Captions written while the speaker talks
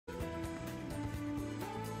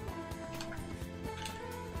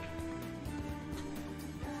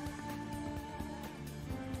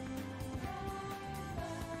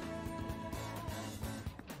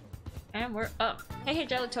And we're up. Hey,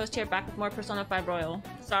 Jelly Toast here, back with more Persona 5 Royal.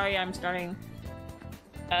 Sorry, I'm starting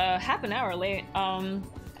half an hour late.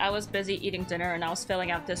 I was busy eating dinner and I was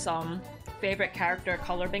filling out this favorite character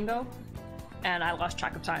color bingo, and I lost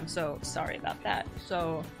track of time, so sorry about that.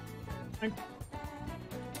 So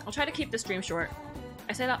I'll try to keep the stream short.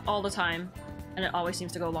 I say that all the time, and it always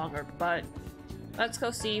seems to go longer, but let's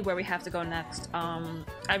go see where we have to go next.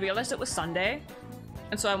 I realized it was Sunday,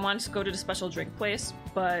 and so I wanted to go to the special drink place,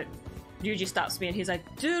 but Yuji stops me and he's like,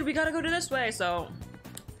 dude, we gotta go to this way, so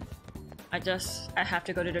I have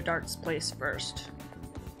to go to the darts place first.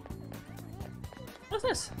 What's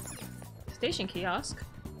this? Station kiosk.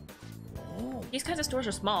 These kinds of stores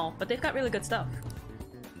are small, but they've got really good stuff.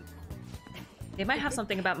 They might have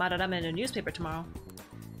something about Madarame in a newspaper tomorrow.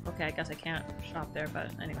 Okay, I guess I can't shop there,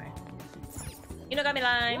 but anyway. Inogami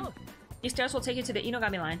line! These stairs will take you to the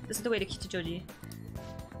Inogami line. This is the way to Kichijoji.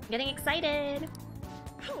 Getting excited!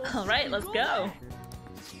 Alright, let's go!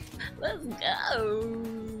 Let's go!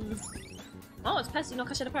 Oh, it's past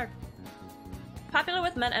Inokashira Park. Popular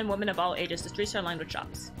with men and women of all ages, the streets are lined with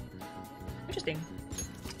shops. Interesting.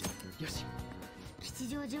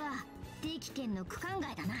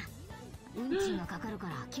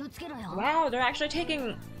 Wow, they're actually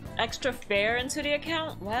taking extra fare into the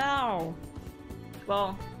account? Wow.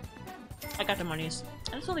 Well, I got the monies.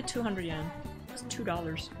 And it's only 200 yen. That's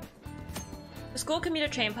 $2. The school commuter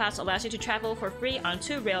train pass allows you to travel for free on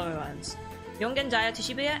 2 railway lines. Yongen-jaya to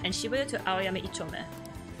Shibuya and Shibuya to Aoyama Ichome.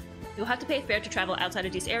 You'll have to pay fare to travel outside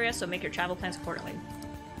of these areas, so make your travel plans accordingly.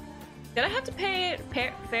 Did I have to pay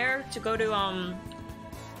fare to go to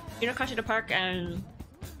Inokashira Park and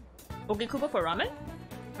Ogikubo for ramen?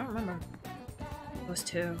 I don't remember. Those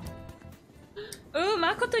two. Ooh,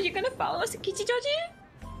 Makoto, you're gonna follow us to Kichijoji?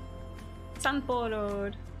 Sanpo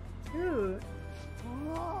Road. Ooh.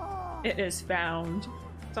 It is found.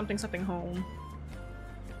 Something home.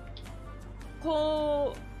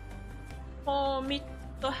 Komito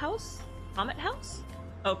House? Comet House?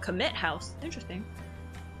 Oh, Commit House. Interesting.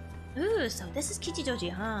 Ooh, so this is Kichijoji,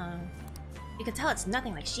 huh? You can tell it's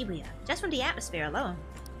nothing like Shibuya, just from the atmosphere alone.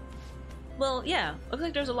 Well, yeah. Looks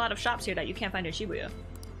like there's a lot of shops here that you can't find in Shibuya.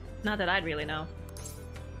 Not that I'd really know.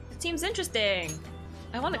 It seems interesting.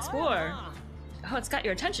 I want to explore. Oh, it's got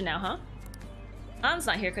your attention now, huh? An's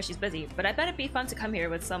not here because she's busy, but I bet it'd be fun to come here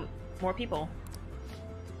with some more people.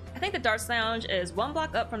 I think the Darts Lounge is 1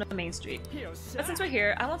 block up from the main street. But since we're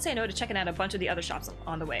here, I won't say no to checking out a bunch of the other shops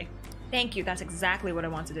on the way. Thank you, that's exactly what I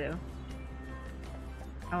want to do.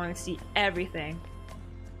 I want to see everything.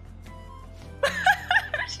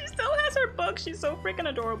 She still has her book, she's so freaking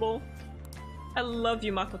adorable. I love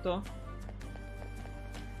you, Makoto.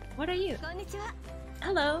 What are you?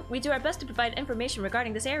 Hello, we do our best to provide information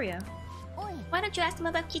regarding this area. Why don't you ask them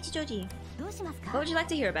about Kichijoji? What would you like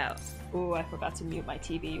to hear about? Ooh, I forgot to mute my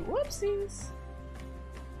TV. Whoopsies.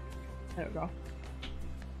 There we go.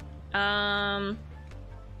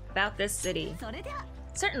 About this city.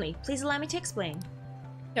 Certainly, please allow me to explain.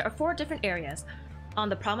 There are 4 different areas. On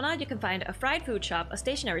the promenade, you can find a fried food shop, a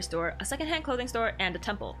stationery store, a secondhand clothing store, and a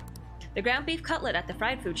temple. The ground beef cutlet at the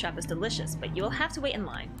fried food shop is delicious, but you will have to wait in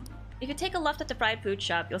line. If you take a left at the fried food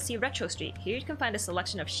shop, you'll see Retro Street. Here you can find a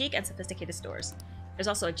selection of chic and sophisticated stores. There's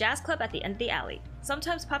also a jazz club at the end of the alley.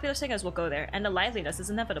 Sometimes popular singers will go there, and the liveliness is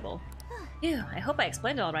inevitable. Phew, I hope I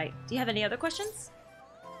explained it all right. Do you have any other questions?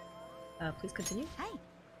 Please continue. Hi.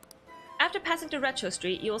 After passing through Retro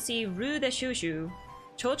Street, you will see Rue de Shushu.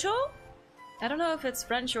 Chocho? I don't know if it's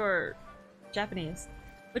French or Japanese.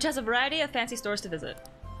 Which has a variety of fancy stores to visit.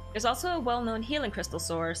 There's also a well-known healing crystal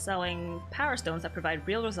store selling power stones that provide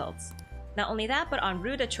real results. Not only that, but on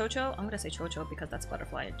Rue de Chocho, I'm gonna say Chocho because that's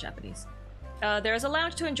butterfly in Japanese. There is a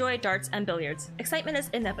lounge to enjoy darts and billiards. Excitement is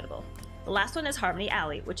inevitable. The last one is Harmony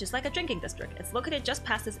Alley, which is like a drinking district. It's located just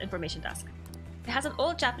past this information desk. It has an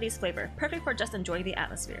old Japanese flavor, perfect for just enjoying the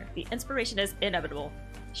atmosphere. The inspiration is inevitable.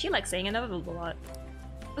 She likes saying inevitable a lot.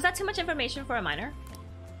 Was that too much information for a minor?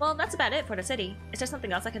 Well, that's about it for the city. Is there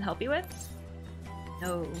something else I can help you with?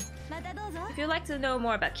 No. If you'd like to know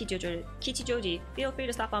more about Kichijoji, feel free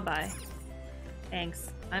to stop on by.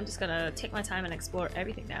 Thanks. I'm just gonna take my time and explore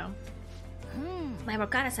everything now. My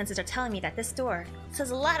Morgana senses are telling me that this store sells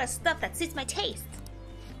a lot of stuff that suits my taste.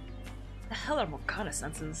 The hell are Morgana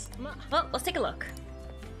senses? Well, let's take a look.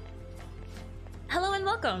 Hello and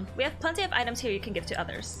welcome. We have plenty of items here you can give to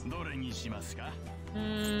others. Nah.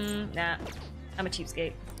 I'm a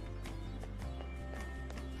cheapskate.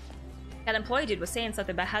 That employee dude was saying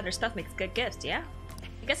something about how their stuff makes good gifts, yeah?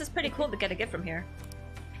 I guess it's pretty cool to get a gift from here.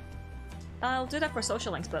 I'll do that for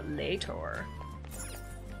social links, but later.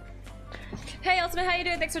 Hey Ultimate, how you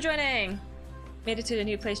doing? Thanks for joining! Made it to the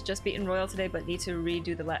new place, just beaten Royal today, but need to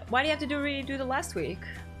redo the last. Why do you have to redo the last week?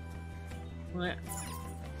 What?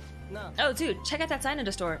 No. Oh, dude, check out that sign in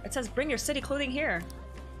the store. It says, "Bring your city clothing here."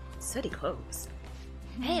 City clothes.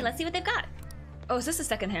 Hey, let's see what they've got. Oh, is this a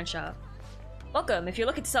secondhand shop? Welcome, if you're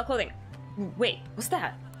looking to sell clothing. Wait, what's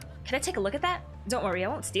that? Can I take a look at that? Don't worry, I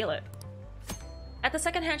won't steal it. At the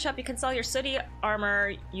secondhand shop, you can sell your city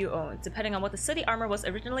armor you own. Depending on what the city armor was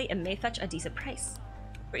originally, it may fetch a decent price.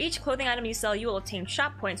 For each clothing item you sell, you will obtain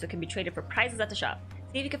shop points that can be traded for prizes at the shop.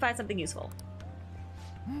 See if you can find something useful.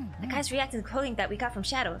 The guy's reacting to clothing that we got from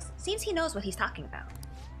Shadows. Seems he knows what he's talking about.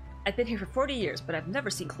 I've been here for 40 years, but I've never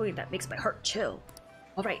seen clothing that makes my heart chill.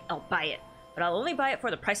 Alright, I'll buy it. But I'll only buy it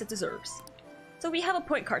for the price it deserves. So we have a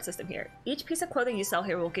point card system here. Each piece of clothing you sell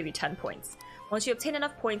here will give you 10 points. Once you obtain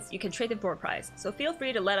enough points, you can trade them for a prize. So feel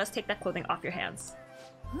free to let us take that clothing off your hands.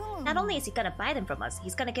 Not only is he gonna buy them from us,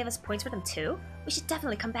 he's gonna give us points for them too. We should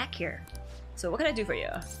definitely come back here. So what can I do for you?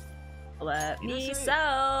 Let me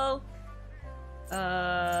sell.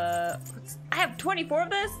 I have 24 of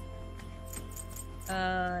this.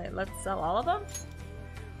 Let's sell all of them.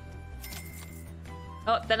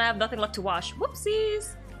 Oh, then I have nothing left to wash.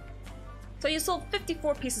 Whoopsies. So you sold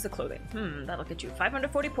 54 pieces of clothing. That'll get you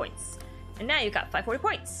 540 points. And now you got 540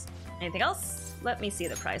 points. Anything else? Let me see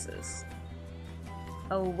the prizes.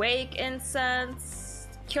 Awake incense,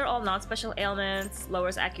 cure all non-special ailments,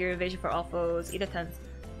 lowers accurate evasion for all foes, eat a 10.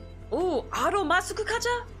 Ooh, auto masuku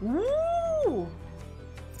kacha? Woo!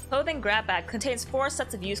 Clothing grab bag contains 4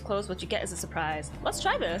 sets of used clothes. What you get is a surprise. Let's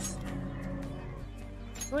try this.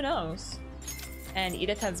 Who knows? And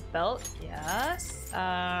Ida 10's belt, yes.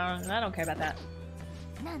 I don't care about that.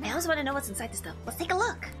 I always want to know what's inside this stuff. Let's take a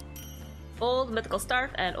look. Old mythical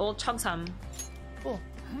scarf and old cheongsam. Cool.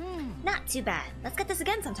 Not too bad. Let's get this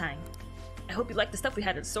again sometime. I hope you like the stuff we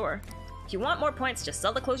had in the store. If you want more points, just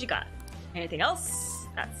sell the clothes you got. Anything else?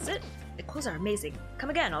 That's it. The clothes are amazing. Come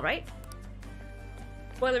again, alright?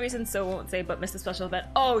 Spoiler reasons, so won't say, but missed the special event.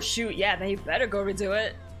 Oh shoot, yeah, then you better go redo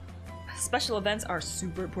it. Special events are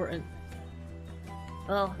super important.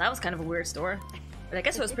 Well, that was kind of a weird store. But I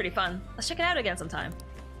guess it was pretty fun. Let's check it out again sometime.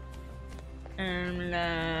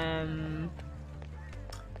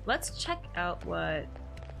 Let's check out what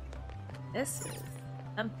this is.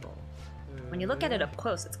 Temple. When you look at it up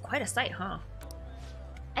close, it's quite a sight, huh?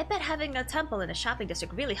 I bet having a temple in a shopping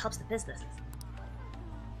district really helps the businesses.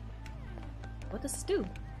 What does this do?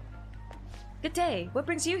 Good day. What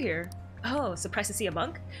brings you here? Oh, surprised to see a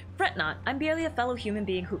monk? Fret not. I'm merely a fellow human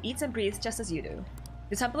being who eats and breathes just as you do.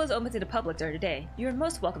 The temple is open to the public during the day. You are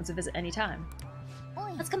most welcome to visit any time.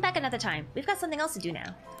 Let's come back another time. We've got something else to do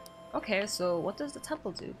now. Okay, so what does the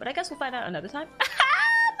temple do? But I guess we'll find out another time.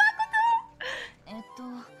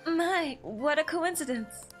 My, what a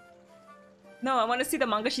coincidence. No, I want to see the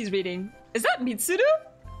manga she's reading. Is that Mitsuru?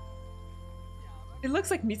 It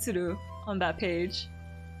looks like Mitsuru on that page.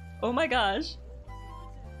 Oh my gosh.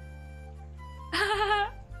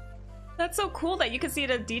 That's so cool that you can see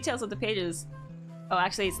the details of the pages. Oh,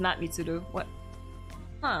 actually, it's not Mitsuru. What?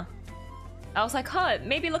 Huh. I was like, huh, it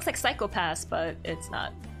maybe looks like Psychopaths, but it's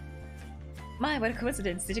not. My, what a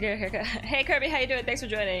coincidence. Did you get a haircut? Hey Kirby, how you doing? Thanks for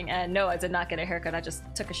joining. And no, I did not get a haircut. I just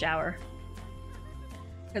took a shower.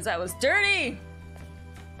 Because I was dirty!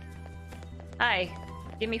 Hi.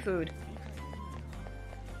 Give me food.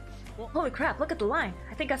 Holy crap, look at the line.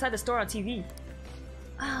 I think I saw the store on TV.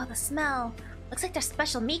 Oh, the smell. Looks like their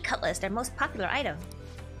special meat cutlet is their most popular item.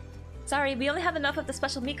 Sorry, we only have enough of the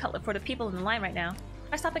special meat cutlet for the people in the line right now.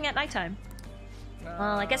 Try stopping at nighttime.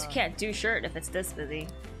 Well, I guess we can't do shirt if it's this busy.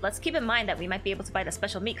 Let's keep in mind that we might be able to buy the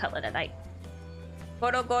special meat cutlet at night.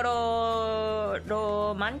 Goro goro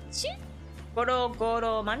ro manchi? Goro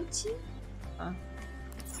goro manchi?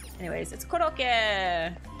 Anyways, it's koroke!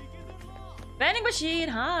 Vending machine,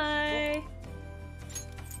 hi!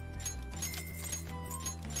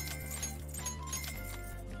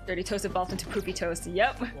 Dirty toast evolved into poopy toast,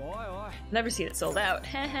 yep! Never seen it sold out.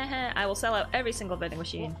 I will sell out every single vending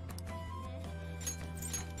machine.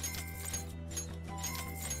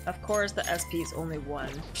 Of course, the SP is only one.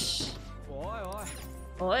 Psh.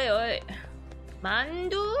 Oi oi.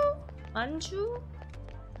 Mandu? Manju?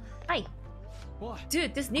 Hi.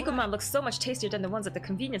 Dude, this Nikuman looks so much tastier than the ones at the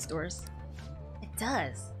convenience stores. It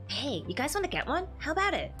does. Hey, you guys want to get one? How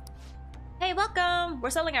about it? Hey, welcome! We're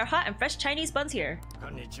selling our hot and fresh Chinese buns here.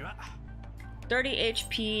 30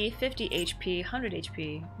 HP, 50 HP, 100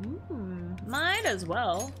 HP. Might as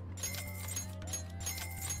well.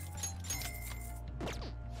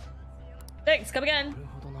 Thanks, come again!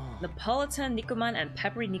 Napolitan Nikuman and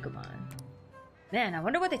Peppery Nikuman. Man, I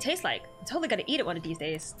wonder what they taste like. I'm totally gonna eat it one of these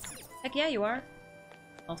days. Heck yeah, you are.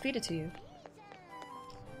 I'll feed it to you.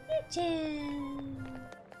 Chin.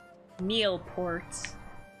 Meal ports.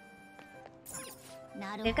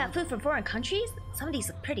 They've got food from foreign countries? Some of these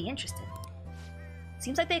look pretty interesting.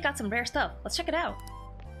 Seems like they got some rare stuff. Let's check it out.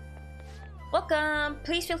 Welcome!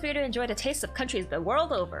 Please feel free to enjoy the taste of countries the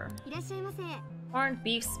world over. Corned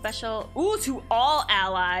beef special. Ooh, to all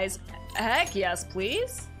allies. Heck yes,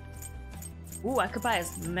 please. Ooh, I could buy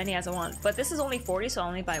as many as I want. But this is only 40, so I'll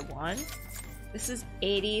only buy one. This is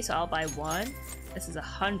 80, so I'll buy one. This is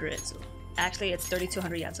 100, so actually it's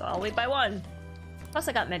 3,200 yen, so I'll only buy one. Plus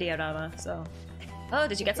I got Mediorama, so... Oh,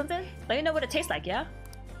 did you get something? Let me know what it tastes like, yeah?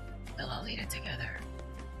 We'll all eat it together.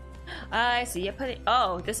 I see you put it.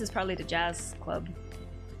 Oh, this is probably the jazz club.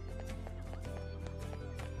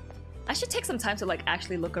 I should take some time to like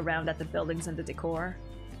actually look around at the buildings and the decor.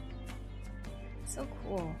 So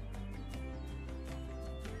cool.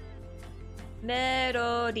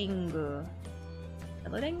 Merodingu.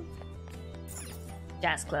 Meloding?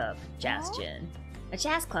 Jazz club. Jazz gin. A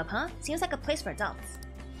jazz club, huh? Seems like a place for adults.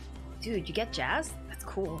 Dude, you get jazz? That's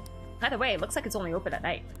cool. Either way, it looks like it's only open at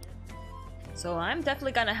night. So I'm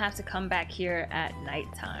definitely gonna have to come back here at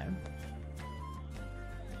nighttime.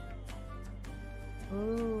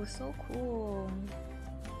 Ooh, so cool.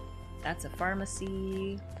 That's a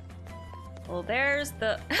pharmacy. Well, there's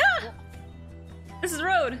the... This is the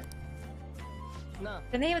road! No.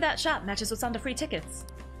 The name of that shop matches what's on the free tickets.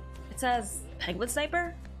 It says, Penguin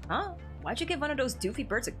Sniper? Huh? Why'd you give one of those doofy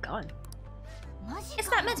birds a gun? It's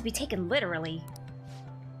not meant to be taken literally.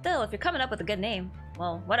 Still, if you're coming up with a good name,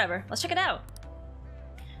 well, whatever. Let's check it out.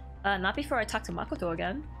 Not before I talk to Makoto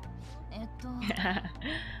again.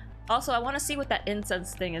 Also, I want to see what that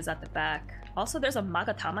incense thing is at the back. Also, there's a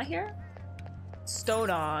Magatama here? Stone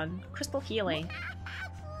on. Crystal healing.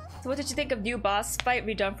 So what did you think of new boss fight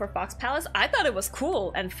redone for Fox Palace? I thought it was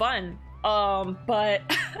cool and fun. But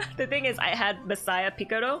the thing is, I had Messiah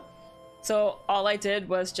Piccolo. So all I did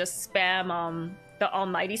was just spam the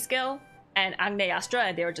Almighty skill and Agneastra,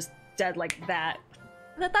 and they were just dead like that.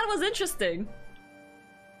 And I thought it was interesting.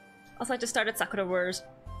 Also, I just started Sakura Wars,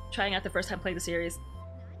 trying out the first time playing the series.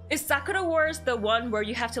 Is Sakura Wars the one where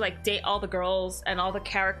you have to like date all the girls and all the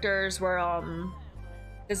characters were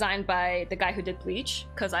designed by the guy who did Bleach?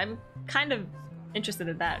 Because I'm kind of interested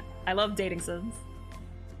in that. I love dating sims.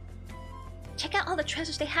 Check out all the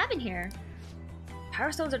treasures they have in here.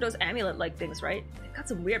 Power stones are those amulet-like things, right? They've got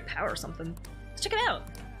some weird power or something. Let's check it out.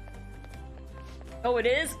 Oh, it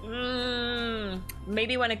is?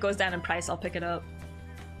 Maybe when it goes down in price, I'll pick it up.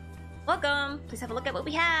 Welcome! Please have a look at what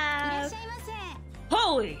we have!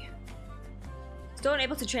 Holy! Stone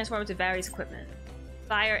able to transform into various equipment.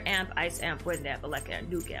 Fire amp, ice amp, wind amp, elect amp,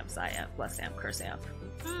 nuke amp, psi amp, bless amp, curse amp.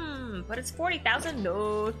 But it's 40,000?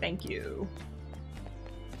 No, thank you.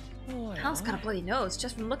 Hal's got a bloody nose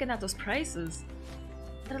just from looking at those prices.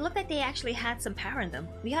 But it looked like they actually had some power in them.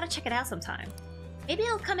 We ought to check it out sometime. Maybe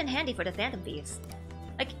it'll come in handy for the Phantom Thieves.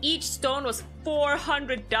 Like, each stone was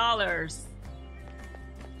 $400!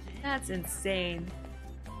 That's insane.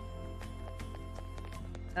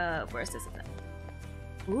 Where's this event?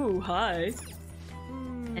 Ooh, hi.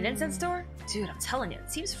 An incense store? Dude, I'm telling you,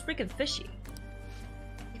 it seems freaking fishy.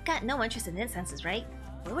 You've got no interest in incenses, right?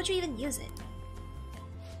 Where would you even use it?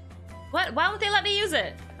 What? Why won't they let me use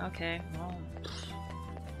it? Okay, well...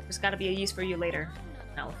 There's gotta be a use for you later.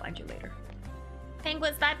 I will find you later.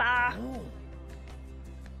 Penguin Sniper!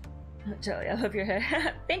 Joey, I love your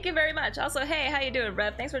hair. Thank you very much. Also, hey, how you doing,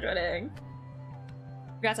 Rev? Thanks for joining.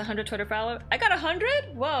 Congrats, 100 Twitter followers. I got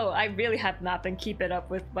 100? Whoa, I really have not been keeping up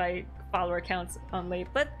with my follower accounts on late,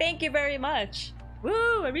 but thank you very much.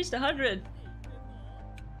 Woo, I reached 100.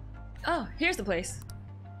 Oh, here's the place.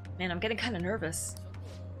 Man, I'm getting kind of nervous.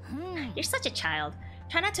 You're such a child.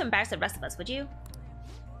 Try not to embarrass the rest of us, would you?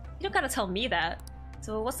 You don't gotta tell me that.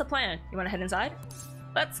 So what's the plan? You wanna head inside?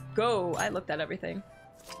 Let's go! I looked at everything.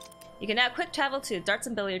 You can now quick travel to Darts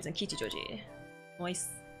and Billiards and Kichijoji. Nice.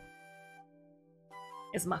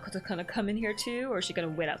 Is Makoto gonna come in here too, or is she gonna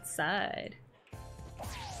wait outside?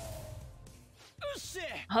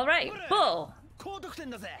 Alright, bull!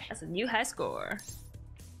 That's a new high score.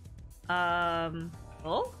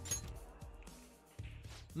 Bull?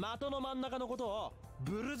 的の真ん中のことを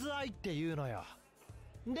ブルズアイって言うのよ。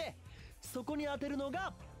で、そこに当てるの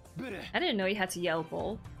がブル。I didn't know you had to yell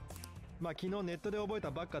bull. まあ昨日ネットで覚えた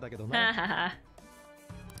ばっかだけどな。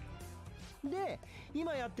で、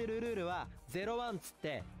今やってるルールは01つっ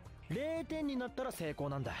て0点になったら成功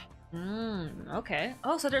なんだ。Okay.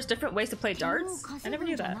 Oh, so there's different ways to play darts? I never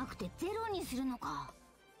knew that. 変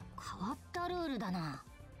わったルールだな。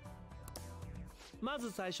ま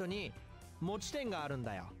ず最初に持ち点があるん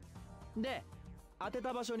だよ。で、当て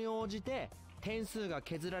た場所に応じて点数が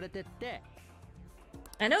削られてって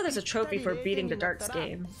I know there's a trophy for beating the darts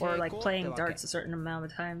game, or like playing darts a certain amount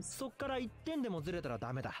of times. そっから1点でもずれたら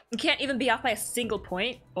ダメだ You can't even be off by a single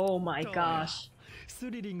point? Oh my gosh. ス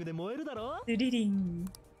リリングで燃えるだろ Ding.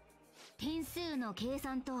 点数の計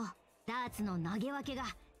算とダーツの投げ分けが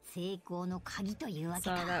成功の鍵というわけ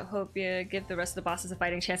So か。 that hope you give the rest of the bosses a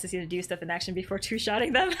fighting chance to see to do stuff in action before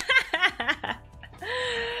two-shotting them.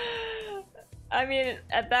 I mean,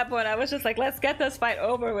 at that point, I was just like, let's get this fight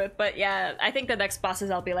over with. But yeah, I think the next bosses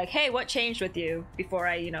I'll be like, hey, what changed with you? Before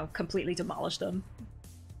I, you know, completely demolish them.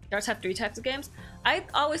 Darts have 3 types of games. I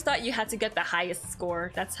always thought you had to get the highest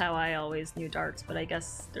score. That's how I always knew darts, but I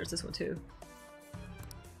guess there's this one too.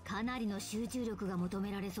 かなりの集中力が求め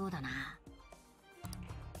られそうだな。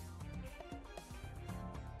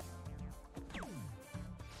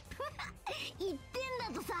1点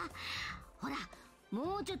だとさ、ほら、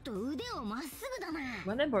もうちょっと腕をまっすぐだな。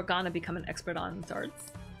 When did Morgana become an expert on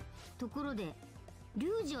darts? ところで、リ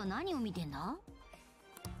ュウジは何を見てんだ？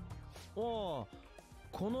おお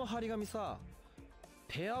この張り紙さ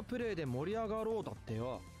ペアプレイで盛り上がろうだって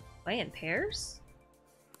よ Play in pairs?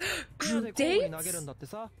 ペアで Group 交互に投げ dates? るんだって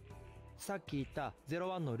ささっき言った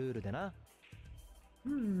01のルールでな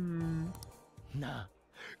Hmm. なあ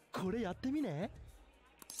これやってみね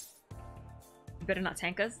You better not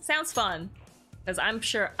tank us. Sounds fun. Because I'm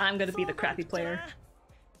sure I'm gonna be the crappy player.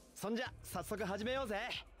 そんじゃ早速始めようぜ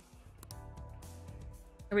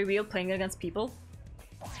Are we real playing against people?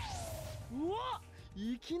 うわ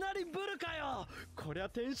いきなりブルかよこりゃ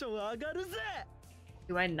テンション上がるぜ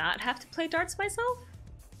Do I not have to play darts myself?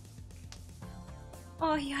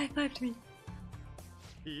 Oh, he high-fived me.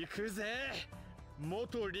 行くぜ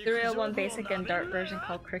The real one basic and dart version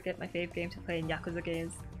called Cricket, my fave game to play in Yakuza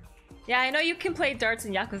games. Yeah, I know you can play darts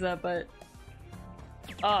in Yakuza, but...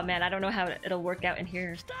 Oh man, I don't know how it'll work out in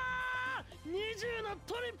here. 20の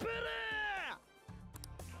トリプル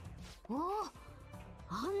おお、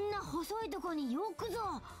あんな細いとこによく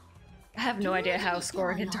ぞ。 I have no idea how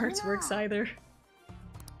scoring in darts works either.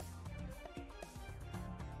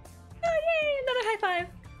 Oh yay, another high five!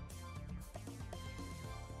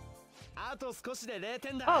 あと少しで0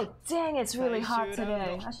点だ Oh dang, it's really hot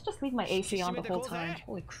today. I should just leave my AC on the whole time.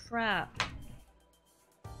 Holy crap.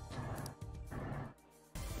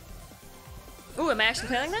 Ooh, am I actually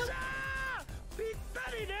failing now? ぴった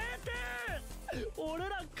り0点俺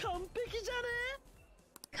ら完璧じゃね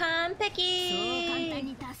そう簡単 Kanpeki!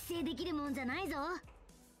 に達成できるもんじゃないぞ。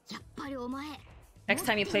やっぱりお前。 Next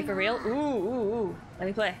time you play for real? Ooh. Let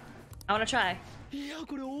me play. I wanna try. いや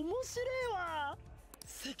これ面白いわ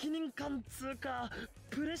責任感つうか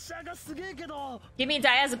プレッシャーがすげえけど Give me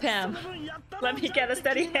diazepam. その分やったも Let ん me じゃん get a って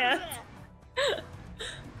steady 気になる hand. ぜ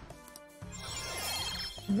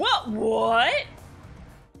What?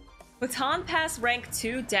 Baton Pass rank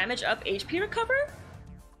 2 damage up HP recover?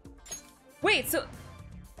 Wait, so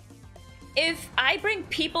if I bring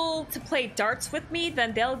people to play darts with me,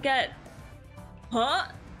 then they'll get... Huh?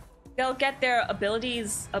 They'll get their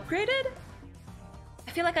abilities upgraded?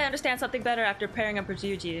 I feel like I understand something better after pairing up with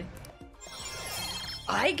Yuji.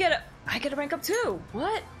 I get a rank up too!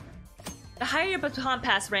 What? The higher your Baton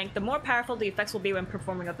Pass rank, the more powerful the effects will be when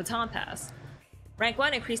performing a Baton Pass. Rank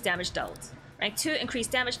 1, increased damage dealt. Rank 2,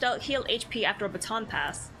 increased damage dealt, heal HP after a Baton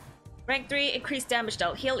Pass. Rank 3, increased damage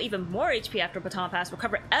dealt, heal even more HP after a Baton Pass,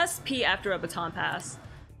 recover SP after a Baton Pass.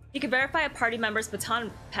 You can verify a party member's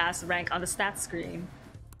Baton Pass rank on the stats screen.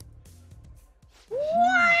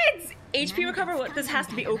 What? HP recover? What? This has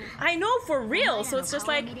to be open. I know, for real. So it's just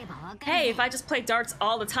like, hey, if I just play darts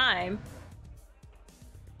all the time.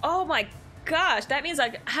 Oh my gosh, that means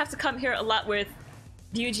I have to come here a lot with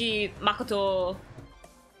Ryuji, Makoto,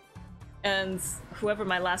 and whoever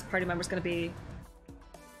my last party member is gonna be.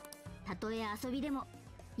 たとえ遊びでも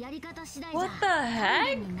やり方次第じゃ What the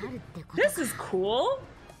heck? になるってことか。 This is cool.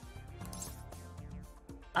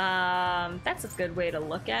 That's a good way to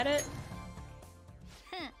look at it.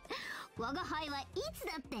 我が輩はいつ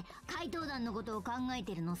だって怪盗団のことを考え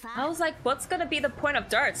てるのさ。 I was like, what's gonna be the point of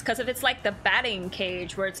darts? Because if it's like the batting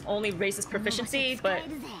cage where it's only raises proficiency, but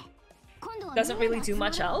doesn't really do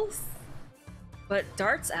much else. But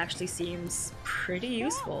darts actually seems pretty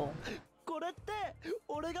useful. これって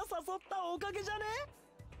俺が誘ったおかげじゃね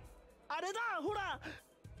あれだほら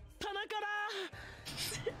棚か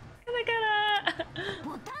ら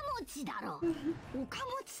ボタ持ちだろ。おか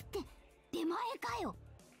持ちって出前かよ。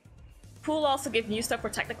 Pool also give new stuff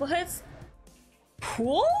for technical hits.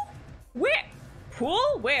 Pool? Where?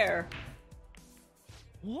 Pool? Where?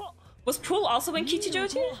 お Was Pool also in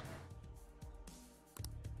Kichijoji?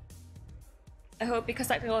 I hope, because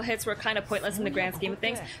technical hits were kind of pointless in the grand scheme of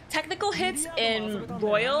things. Technical hits in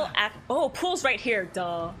Royal... Oh, pool's right here,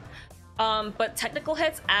 duh. But technical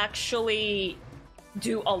hits actually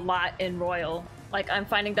do a lot in Royal. Like, I'm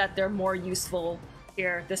finding that they're more useful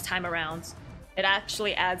here this time around. It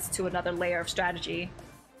actually adds to another layer of strategy.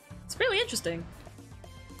 It's really interesting.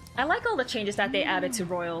 I like all the changes that they added to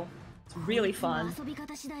Royal. It's really fun.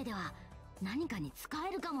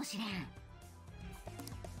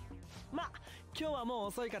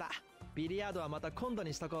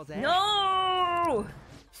 No!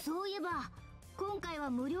 そういえば今回は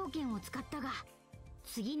無料券を使ったが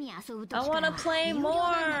次に遊ぶと I したら wanna play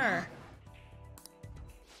more!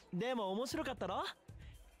 でも面白かったろ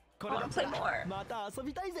I wanna play more! また遊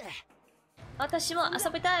びたいぜ私も遊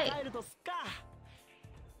びたい! 帰るとすっか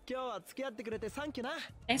今日は付き合ってくれてサンキューな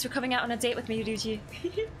Thanks for coming out on a date with me, Ryuji.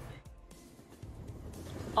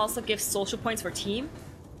 Also gives social points for team.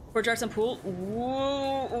 For Jarts and Pool.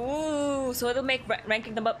 Ooh, so it'll make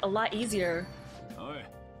ranking them up a lot easier.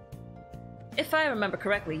 If I remember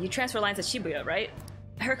correctly, you transfer lines at Shibuya, right?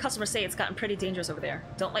 I heard customers say it's gotten pretty dangerous over there.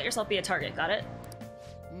 Don't let yourself be a target, got it?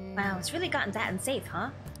 Wow, it's really gotten that unsafe, huh?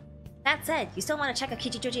 That said, you still want to check out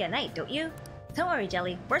Kichijoji at night, don't you? Don't worry,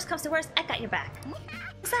 Jelly. Worst comes to worst, I got your back.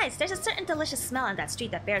 Besides, there's a certain delicious smell on that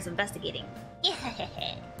street that bears investigating.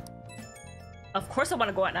 Of course I want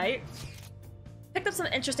to go at night. Picked up some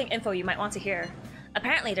interesting info you might want to hear.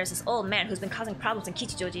 Apparently there's this old man who's been causing problems in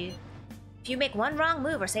Kichijoji. If you make one wrong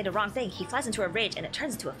move or say the wrong thing, he flies into a rage and it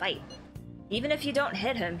turns into a fight. Even if you don't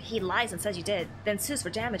hit him, he lies and says you did, then sues for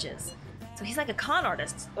damages. So he's like a con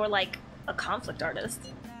artist, or like a conflict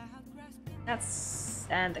artist.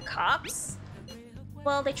 And the cops?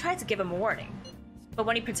 Well, they tried to give him a warning. But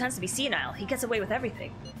when he pretends to be senile, he gets away with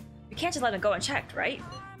everything. You can't just let him go unchecked, right?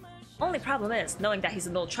 Only problem is, knowing that he's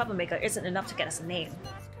an old troublemaker isn't enough to get us a name.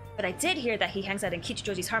 But I did hear that he hangs out in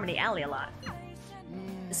Kichijoji's Harmony Alley a lot.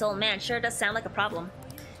 This old man sure does sound like a problem.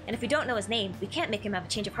 And if we don't know his name, we can't make him have a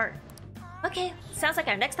change of heart. Okay, sounds like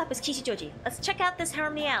our next stop is Kichijoji. Let's check out this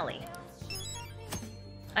Harmony Alley.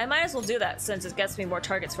 I might as well do that since it gets me more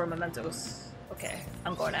targets for mementos. Okay,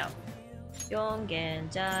 I'm going out.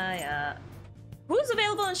 Yongenjaya. Who's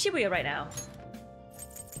available in Shibuya right now?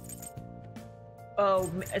 Oh,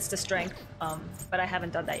 it's the strength. But I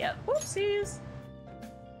haven't done that yet. Whoopsies.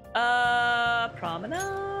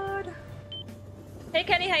 Promenade. Hey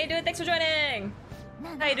Kenny, how you doing? Thanks for joining.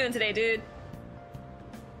 How you doing today, dude?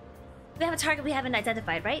 We have a target we haven't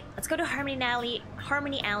identified, right? Let's go to Harmony Alley,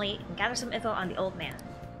 and gather some info on the old man.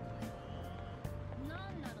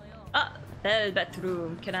 Ah, the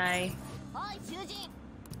bedroom. Can I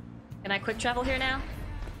quick travel here now?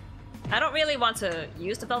 I don't really want to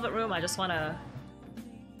use the velvet room. I just want to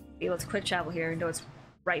be able to quick travel here and know it's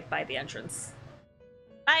right by the entrance.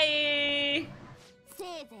 Bye!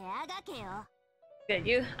 Good,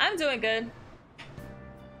 you? I'm doing good.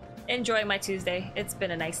 Enjoying my Tuesday. It's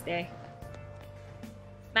been a nice day.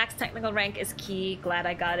 Max technical rank is key. Glad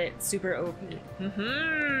I got it. Super OP.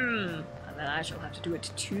 And then I shall have to do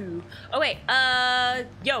it too. Oh wait,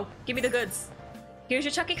 yo, give me the goods. Here's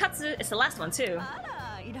your Chucky Katsu. It's the last one too.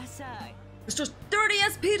 It's just 30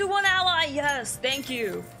 SP to one ally. Yes, thank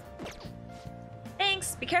you.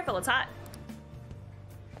 Thanks. Be careful, it's hot.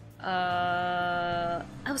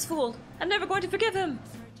 I was fooled. I'm never going to forgive him.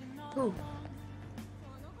 Ooh.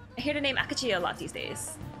 I hear the name Akachi a lot these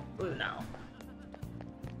days. Ooh, no.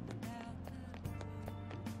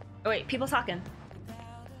 Oh wait, people talking.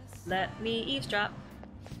 Let me eavesdrop.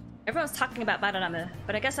 Everyone's talking about Baraname,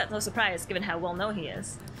 but I guess that's no surprise given how well known he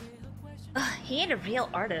is. Ugh, he ain't a real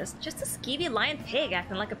artist, just a skeevy lion pig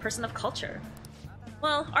acting like a person of culture.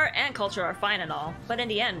 Well, art and culture are fine and all, but in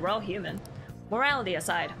the end, we're all human. Morality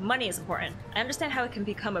aside, money is important. I understand how it can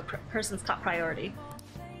become a person's top priority.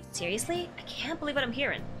 Seriously? I can't believe what I'm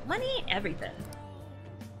hearing. Money ain't everything.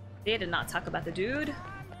 They did not talk about the dude.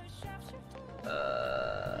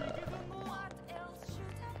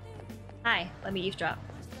 Hi, let me eavesdrop.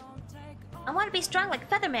 I want to be strong like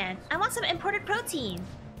Featherman. I want some imported protein.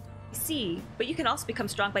 I see, but you can also become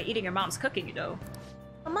strong by eating your mom's cooking, you know.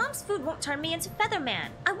 But mom's food won't turn me into Featherman.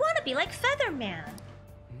 I want to be like Featherman.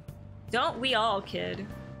 Don't we all, kid?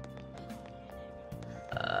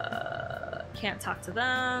 Can't talk to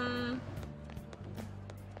them.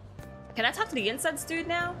 Can I talk to the incense dude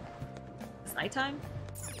now? It's nighttime.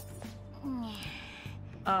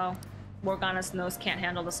 Oh, Morgana's nose can't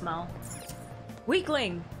handle the smell.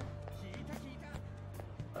 Weakling!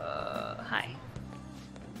 Hi.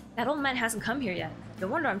 That old man hasn't come here yet. No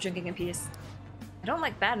wonder I'm drinking in peace. I don't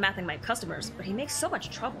like bad-mouthing my customers, but he makes so much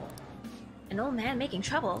trouble. An old man making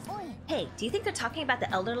trouble? Hey, do you think they're talking about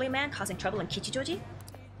the elderly man causing trouble in Kichijoji?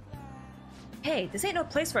 Hey, this ain't no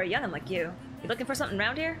place for a young'un like you. You looking for something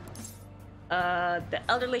around here? The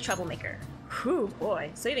elderly troublemaker. Whew,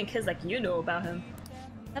 boy, so even kids like you know about him.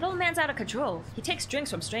 That old man's out of control. He takes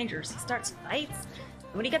drinks from strangers, he starts fights,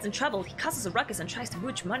 and when he gets in trouble, he causes a ruckus and tries to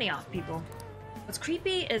mooch money off people. What's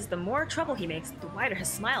creepy is the more trouble he makes, the wider his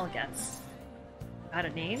smile gets. Got a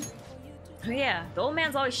name? Oh yeah, the old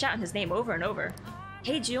man's always shouting his name over and over.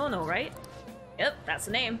 Hey Giono, right? Yep, that's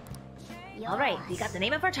the name. Alright, we got the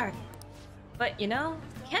name of our target. But, you know,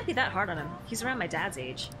 can't be that hard on him. He's around my dad's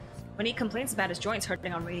age. When he complains about his joints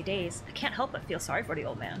hurting on rainy days, I can't help but feel sorry for the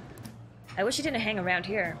old man. I wish he didn't hang around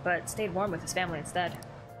here, but stayed warm with his family instead.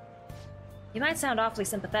 You might sound awfully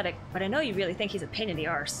sympathetic, but I know you really think he's a pain in the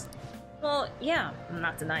arse. Well, yeah, I'm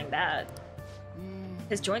not denying that.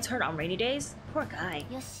 His joints hurt on rainy days? Poor guy.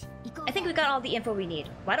 I think we got all the info we need.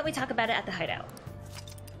 Why don't we talk about it at the hideout?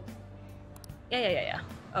 Yeah.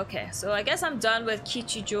 Okay, so I guess I'm done with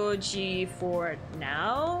Kichijoji for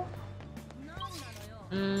now.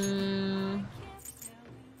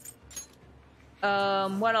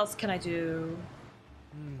 What else can I do?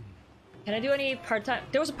 Can I do any part-time?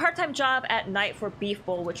 There was a part-time job at night for Beef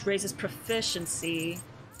Bowl, which raises proficiency.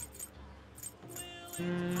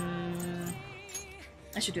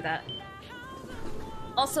 I should do that.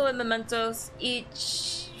 Also in Mementos,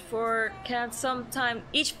 each floor can sometimes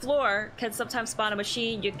spawn a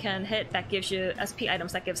machine you can hit that gives you SP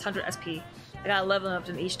items that gives 100 SP. I got 11 of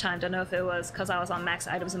them each time. Don't know if it was because I was on max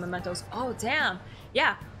items in Mementos. Oh damn!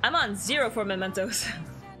 Yeah, I'm on 0 for Mementos.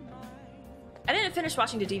 I didn't finish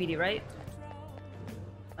watching the DVD, right?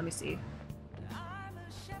 Let me see.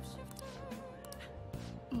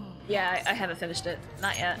 Yeah, I haven't finished it.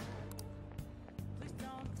 Not yet.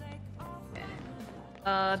 Okay.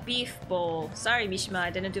 Beef Bowl. Sorry, Mishima,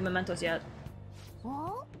 I didn't do Mementos yet.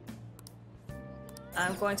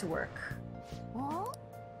 I'm going to work.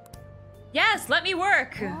 Yes, let me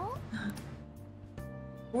work!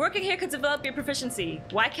 Working here could develop your proficiency.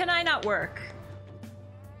 Why can I not work?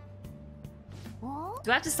 Do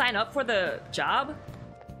I have to sign up for the job?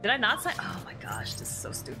 Did I not sign? Oh my gosh, this is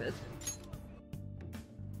so stupid.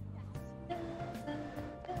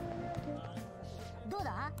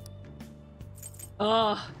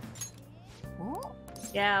 Oh.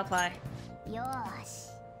 Yeah, apply. Yeah.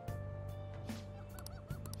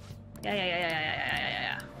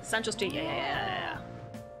 Central Street, yeah.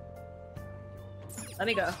 Let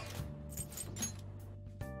me go.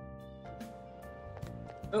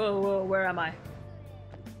 Whoa, where am I?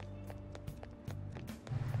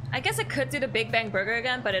 I guess I could do the Big Bang Burger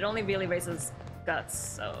again, but it only really raises guts,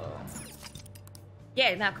 so...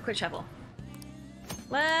 Yeah, now quick travel.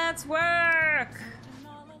 Let's work!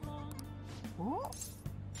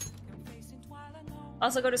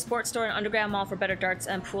 Also go to sports store and underground mall for better darts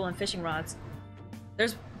and pool and fishing rods. They're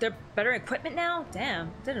better equipment now?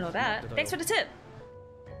 Damn, didn't know that. Thanks for the tip!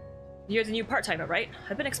 You're the new part-timer, right?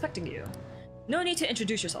 I've been expecting you. No need to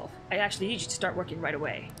introduce yourself. I actually need you to start working right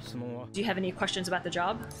away. Do you have any questions about the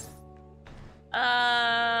job?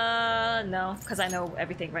 No, because I know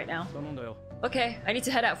everything right now. Okay, I need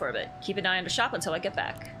to head out for a bit. Keep an eye on the shop until I get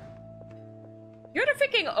back. You're the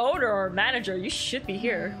freaking owner or manager. You should be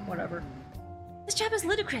here. Whatever. This job is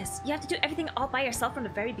ludicrous. You have to do everything all by yourself from the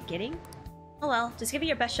very beginning? Oh well, just give it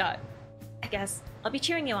your best shot. I guess. I'll be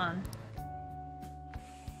cheering you on.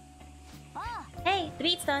 Hey, the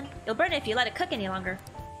meat's done. You'll burn it if you let it cook any longer.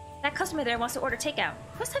 That customer there wants to order takeout.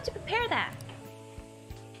 Who's time to prepare that?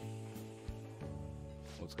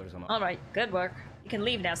 Alright, good work. You can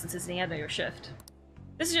leave now since it's the end of your shift.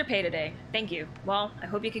 This is your pay today. Thank you. Well, I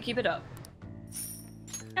hope you can keep it up.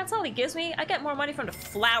 That's all he gives me. I get more money from the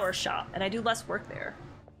flower shop, and I do less work there.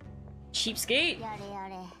 Cheapskate!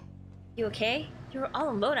 You okay? You were all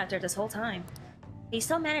alone out there this whole time. But you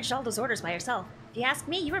still managed all those orders by yourself. If you ask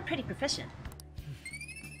me, you were pretty proficient.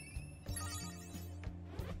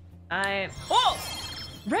 Oh!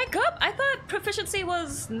 Rank up? I thought proficiency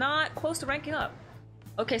was not close to ranking up.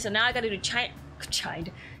 Okay, so now I gotta do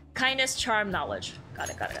kindness, charm, knowledge. Got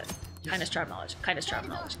it. Kindness, charm, knowledge. Kindness, charm,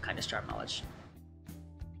 knowledge. Kindness, charm, knowledge.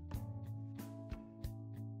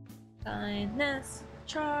 Kindness,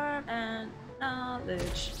 charm, and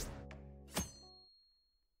knowledge.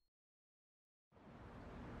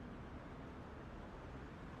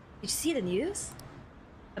 Did you see the news?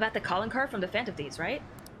 About the calling card from the Phantom Thieves, right?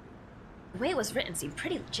 The way it was written seemed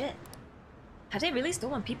pretty legit. Have they really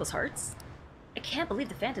stolen people's hearts? I can't believe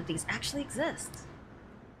the Phantom Thieves actually exist.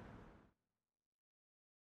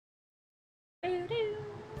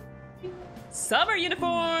 Summer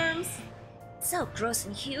uniforms! So gross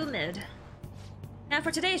and humid. And for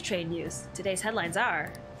today's trade news, today's headlines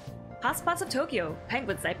are: Hotspots of Tokyo.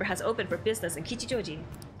 Penguin Sniper has opened for business in Kichijoji.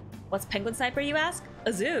 What's Penguin Sniper, you ask?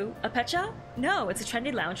 A zoo? A pet shop? No, it's a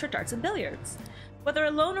trendy lounge for darts and billiards. Whether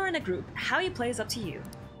alone or in a group, how you play is up to you.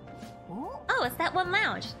 Oh, it's that one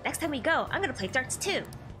lounge. Next time we go, I'm gonna play darts too.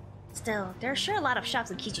 Still, there are sure a lot of shops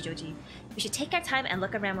in Kichijoji. We should take our time and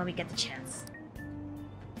look around when we get the chance.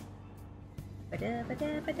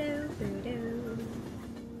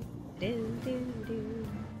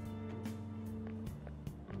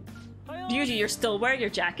 Yuji, you're still wearing your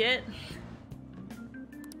jacket.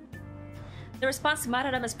 The response to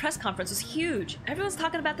Madarama's press conference was huge. Everyone's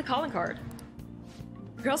talking about the calling card.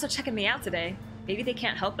 Girls are checking me out today. Maybe they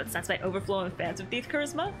can't help but sense my overflowing fans with thief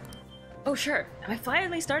charisma? Oh sure, have I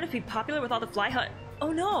finally started to be popular with all the fly hunt?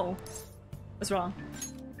 Oh no! What's wrong?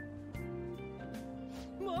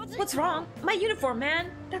 What's wrong? My uniform,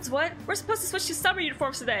 man! That's what! We're supposed to switch to summer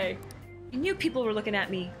uniforms today! I knew people were looking at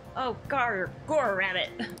me. Oh, gore rabbit.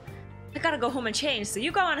 I gotta go home and change, so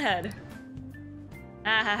you go on ahead.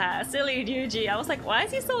 Ah, silly Yuji. I was like, why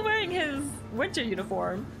is he still wearing his winter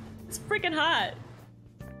uniform? It's freaking hot.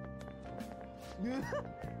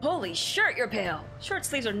 Holy shirt, you're pale. Short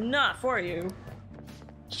sleeves are not for you.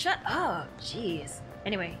 Shut up, jeez.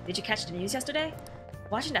 Anyway, did you catch the news yesterday?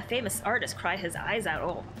 Watching that famous artist cry his eyes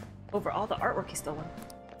out over all the artwork he's stolen.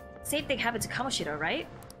 Same thing happened to Kamoshida, right?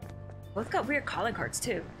 Both got weird calling cards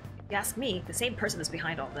too. If you ask me, the same person is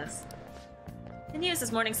behind all this. The news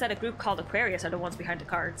this morning said a group called Aquarius are the ones behind the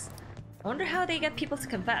cards. I wonder how they get people to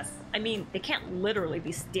confess. I mean, they can't literally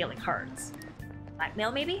be stealing cards.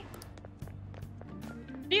 Blackmail, maybe?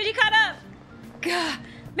 Yuji caught up! Gah!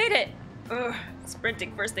 Made it! Ugh,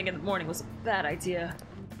 sprinting first thing in the morning was a bad idea.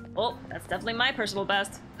 Oh, that's definitely my personal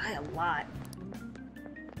best. By a lot.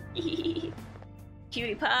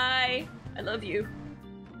 Cutie pie! I love you.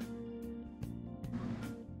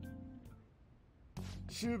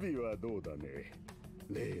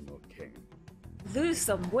 Lose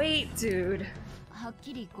some weight, dude. はっ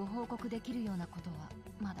きりご報告できるようなことは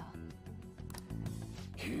まだ。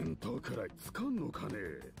ヒントくらいつかんのかね。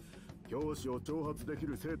教師を挑発でき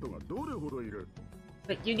る生徒がどれほどいる。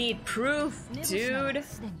But you need proof, dude.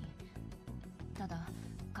 すでに。ただ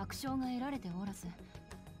確証が得られておらず。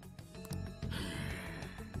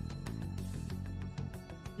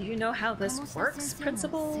You know how this works,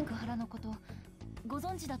 principal? セクハラのことご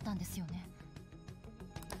存知だったんですよね。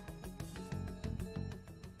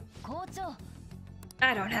校長。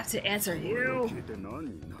I don't have to answer you.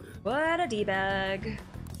 What a d-bag.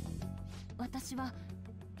 私は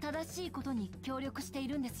正しいことに協力してい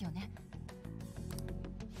るんですよね。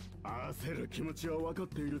焦る気持ちは分かっ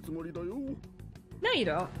ているつもりだよ。No, you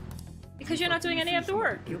don't. Because you're not doing any of the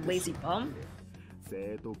work, you lazy bum.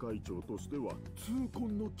 生徒会長としては痛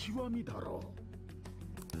恨の極みだろ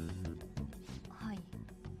う。はい。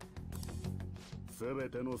すべ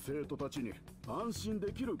ての生徒たちに安心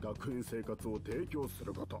できる学園生活を提供す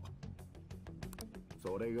ること。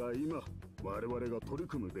それが今我々が取り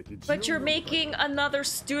組むべき。But you're making another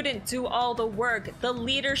student do all the work. The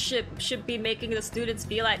leadership should be making the students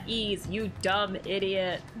feel at ease. You dumb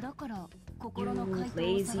idiot. だから心の回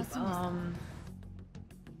答を探すんですか。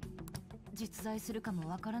実在するかも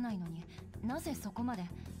わからないのになぜそこまで。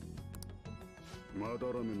マダ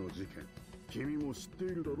ラメの事件、君も知って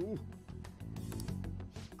いるだろう。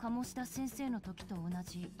鴨志田先生の時と同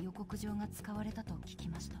じ予告状が使われたと聞き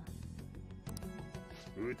ました。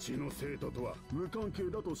うちの生徒とは無関係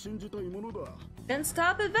だと信じたいものだ。Then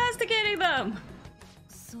stop investigating them.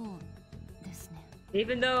 そうですね。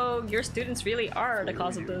Even though your students really are the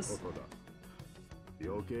cause of this.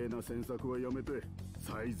 余計な詮索はやめて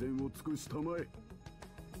最善を尽くしたまえ。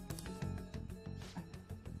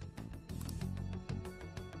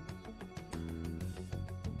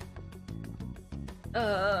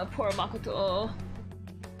Poor Makoto.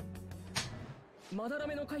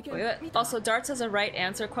 Wait, also, darts has a right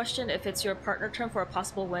answer question. If it's your partner turn for a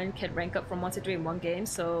possible win, can rank up from 1 to 3 in one game,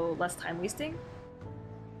 so less time wasting.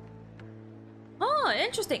 Oh,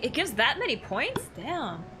 interesting. It gives that many points?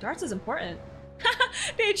 Damn, darts is important.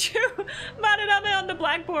 They drew Madarame on the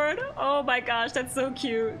blackboard. Oh my gosh, that's so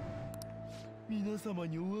cute. 皆様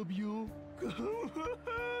にお詫びを。っ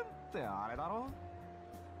てあれだろ。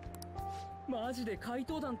マジで怪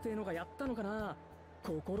盗団っていうのがやったのかな。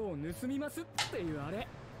心を盗みますっていうあれ。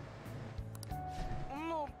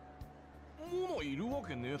ものいるわ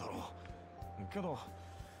けねえだろ。けど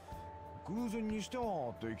偶然にして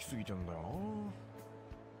はできすぎてんだよ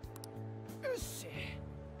な。よし。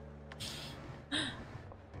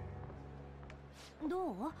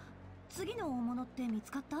どう？次の大物って見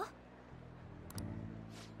つかった？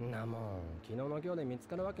なもん昨日の今日で見つ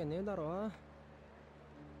かるわけねえだろ。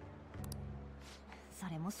そ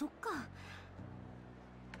れもそっか。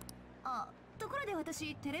あ、ところで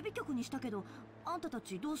私テレビ局にしたけど、あんたた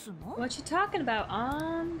ちどうすんの？ What you talking about?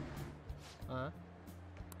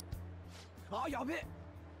 あ、やべ、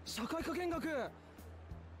社会科見学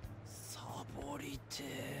サボりて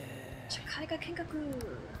社会科見学。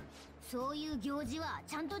そういう行事は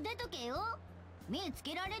ちゃんと出とけよ。目つ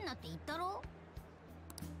けられんなって言ったろ。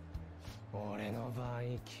俺の場合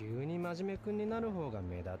急に真面目くんになる方が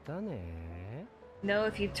目立たね。 No,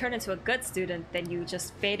 if you turn into a good student, then you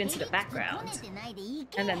just fade into the background.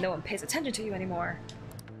 And then no one pays attention to you anymore.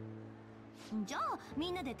 じゃあ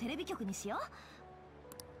みんなでテレビ局にしよ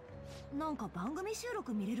う。なんか番組収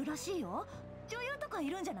録見れるらしいよ。女優とかい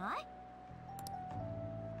るんじゃない？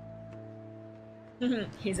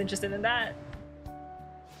 He's interested in that.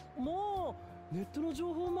 もうネットの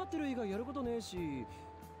情報を待ってる以外やることねえし、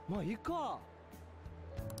まあいいか。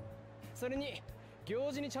それに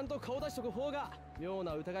行事にちゃんと顔出しとく方が妙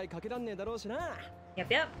な疑いかけらんねえだろうしな。Yep,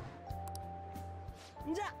 yep.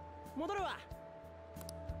 じゃあ戻るわ。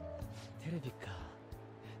テレビか。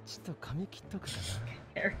ちょっと髪切っとくか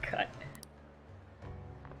な。Haircut.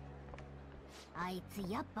 あいつ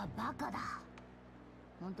やっぱバカだ。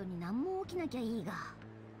本当に何も起きなきゃいいが。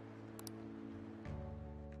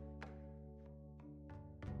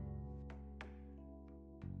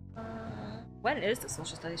When is the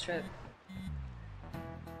social studies trip?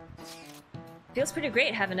 Feels pretty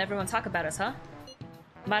great having everyone talk about us, huh?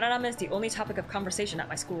 Maranam is the only topic of conversation at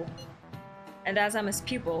my school. And as I'm his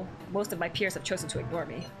pupil, most of my peers have chosen to ignore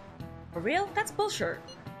me. For real? That's bullshit. Are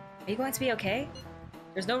you going to be okay?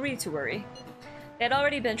 There's no reason to worry. They had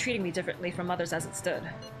already been treating me differently from others as it stood.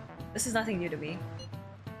 This is nothing new to me.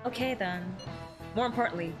 Okay then. More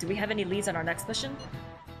importantly, do we have any leads on our next mission?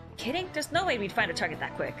 Kidding? There's no way we'd find a target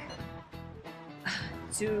that quick.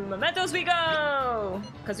 To mementos we go!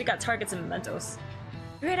 Because we got targets and mementos.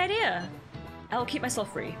 Great idea! I will keep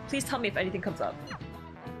myself free. Please tell me if anything comes up.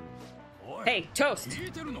 Hey, Toast!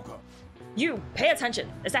 You, pay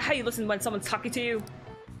attention! Is that how you listen when someone's talking to you?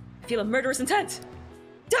 I feel a murderous intent!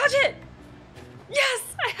 Dodge it!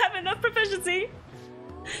 Yes! I have enough proficiency!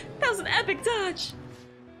 That was an epic dodge!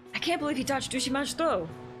 I can't believe he dodged Dushiman's throw.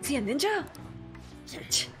 Is he a ninja?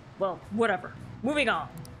 Well, whatever. Moving on.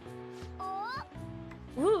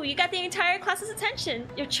 Ooh, you got the entire class's attention.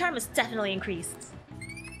 Your charm is definitely increased.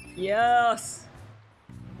 Yes!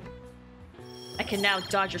 I can now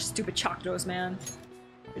dodge your stupid chalk throws, man.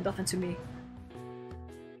 You're nothing to me.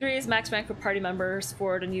 3 is max rank for party members.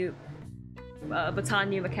 4 the new baton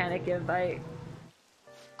new mechanic invite.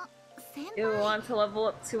 You want to level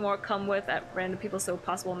up 2 more come with at random people so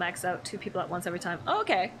possible max out 2 people at once every time. Oh,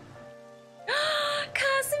 okay.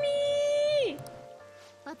 Kasumi!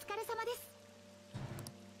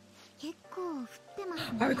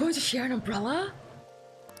 Are we going to share an umbrella?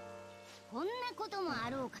 We're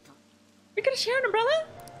gonna share an umbrella?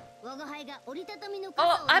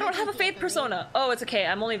 Oh, I don't have a faith persona. Oh, it's okay.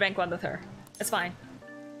 I'm only rank 1 with her. It's fine.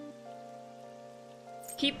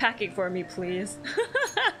 Keep packing for me, please.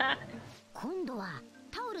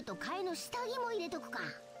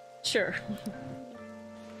 Sure.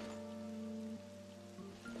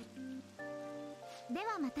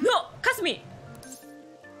 No! Kasumi!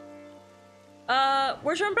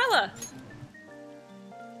 Where's your umbrella?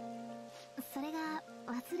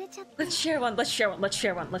 Let's share one, let's share one, let's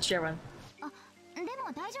share one, let's share one.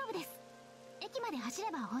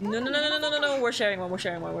 No, we're sharing one, we're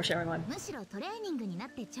sharing one, we're sharing one. No,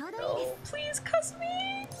 please,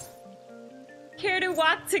 Kasumi! Care to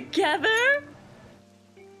walk together?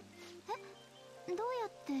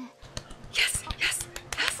 Yes, yes, yes!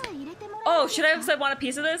 Oh, should I have said want a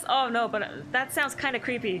piece of this? Oh no, but that sounds kind of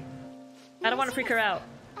creepy. I don't want to freak her out.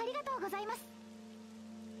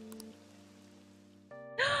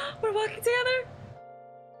 We're walking together?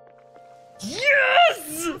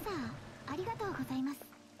 Yes!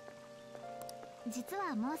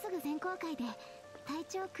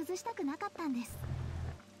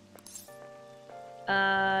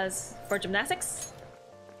 For gymnastics?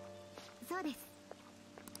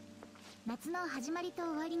 夏の始まりと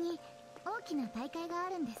終わりに大きな大会があ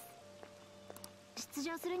るんです。出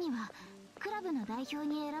場するにはクラブの代表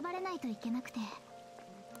に選ばれないといけなくて、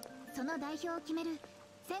その代表を決める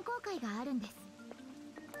選考会があるんです。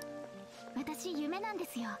私夢なんで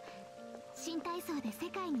すよ。新体操で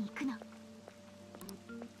世界に行くの。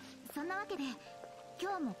そんなわけで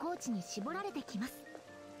今日もコーチに絞られてきます。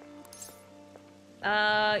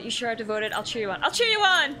You sure are devoted. I'll cheer you on. I'll cheer you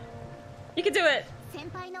on! You can do it! 先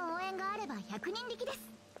輩の応援があれば100人力です。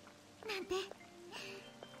なんて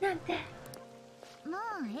も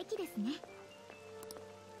う駅ですね。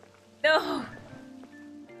 No!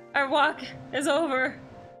 Our walk is over.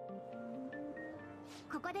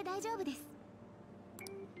 ここで大丈夫です。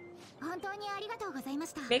本当にありがとうございま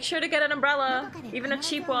した。 Make sure to get an umbrella, even a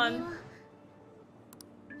cheap one.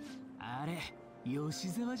 あれ、吉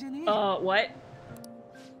沢じゃねえ。What?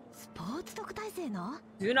 スポーツ特待生の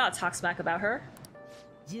Do not talk smack about her.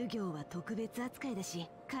 授業は特別扱いだし、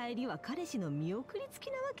帰りは彼氏の見送り付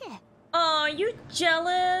きなわけ。Oh, you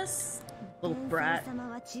jealous? Little 天 brat. 才様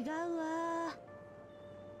は違うわ。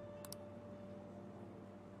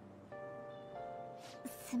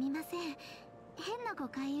すみません。変な誤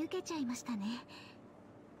解受けちゃいましたね。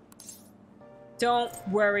 Don't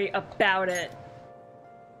worry about it.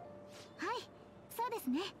 はい、そうです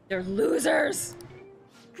ね。 They're losers.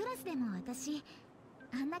 クラスでも私、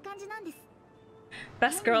あんな感じなんです。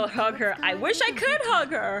 Best girl hug her. I wish I could hug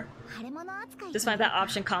her. 腫れ物扱い。 Just find that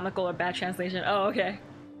option comical or bad translation. Oh, okay.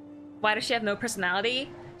 Why does she have no personality?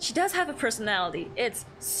 She does have a personality. It's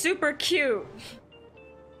super cute.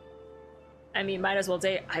 I mean, might as well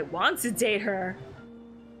date. I want to date her.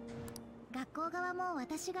 学校側も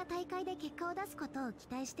私が大会で結果を出すことを期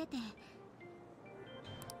待してて、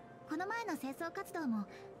この前の清掃活動も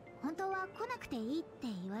本当は来なくていいって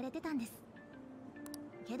言われてたんです。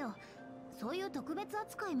けど、そういう特別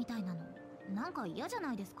扱いみたいなのなんか嫌じゃ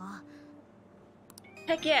ないですか。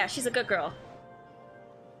 Heck yeah, she's a good girl.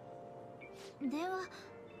 電話、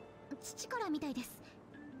父からみたいです。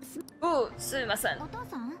Ooh, すみません。お父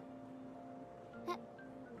さん？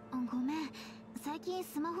ごめん、最近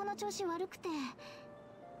スマホの調子悪くて。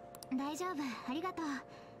大丈夫、ありがとう。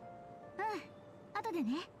後で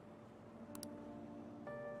ね。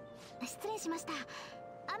失礼しました。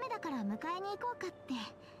雨だから迎えに行こうかって。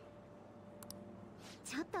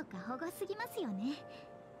ちょっと過保護すぎますよね。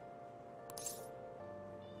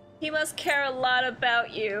 He must care a lot about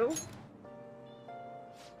you.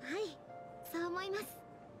 はい、そう思います。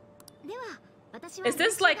では、私は Is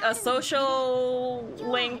this like a social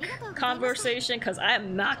link conversation? Because I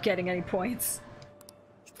am not getting any points.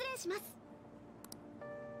 失礼します。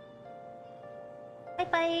 Bye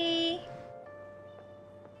bye.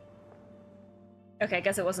 Okay, I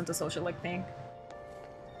guess it wasn't a social link thing.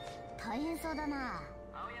 大変そうだな。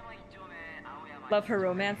 Love her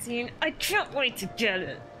romance scene. I can't wait to get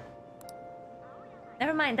it.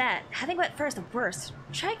 Never mind that. Having wet fur is the worst.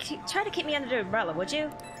 Try to keep me under the umbrella, would you?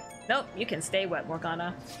 Nope, you can stay wet,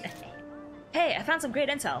 Morgana. Hey, I found some great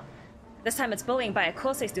intel. This time it's bullying by a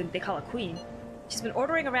Kosei student they call a queen. She's been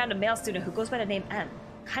ordering around a male student who goes by the name M.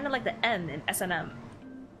 Kinda like the M in S&M.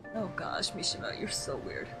 Oh gosh, Mishima, you're so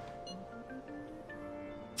weird.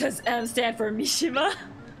 Does M stand for Mishima?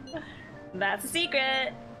 That's a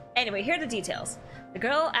secret. Anyway, here are the details. The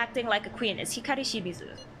girl acting like a queen is Hikari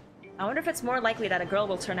Shimizu. I wonder if it's more likely that a girl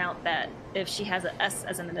will turn out that if she has an S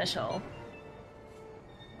as an initial.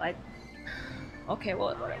 Like, okay,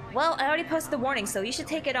 well, I already posted the warning, so you should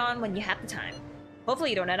take it on when you have the time. Hopefully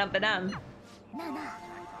you don't end up in M.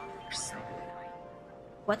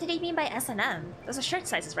 What did he mean by S&M? Those are shirt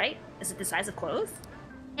sizes, right? Is it the size of clothes?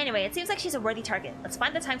 Anyway, it seems like she's a worthy target. Let's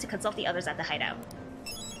find the time to consult the others at the hideout.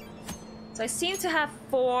 So I seem to have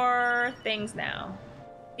 4 things now.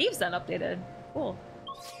 Thieves done updated. Cool.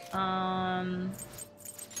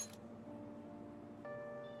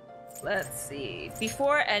 Let's see.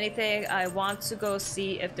 Before anything, I want to go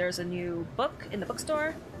see if there's a new book in the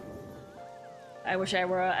bookstore. I wish I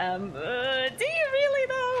were a M. Do you really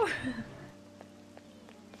though?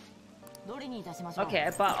 Okay,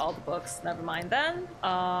 I bought all the books. Never mind then.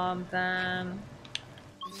 Then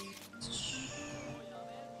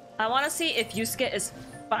I want to see if Yusuke is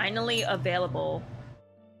finally available.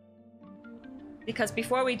 Because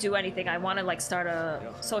before we do anything, I want to like start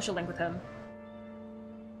a social link with him.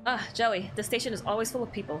 Ah, Jelly, this station is always full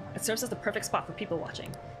of people. It serves as the perfect spot for people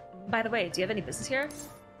watching. By the way, do you have any business here?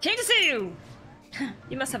 Came to see you!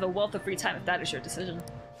 You must have a wealth of free time if that is your decision.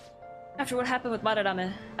 After what happened with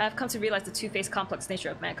Madarame, I have come to realize the two-faced complex nature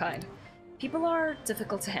of mankind. People are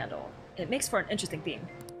difficult to handle. It makes for an interesting theme.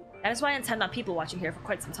 That is why I intend on people watching here for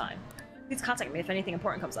quite some time. Please contact me if anything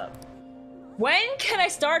important comes up. When can I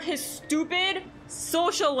start his stupid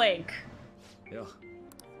social link? Yeah.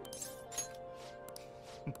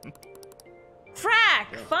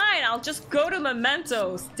 Frack! Fine, I'll just go to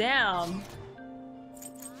Mementos. Damn.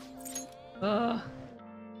 Ugh.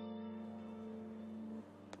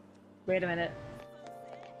 Wait a minute.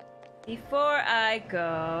 Before I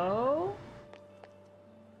go...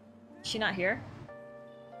 Is she not here?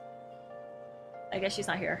 I guess she's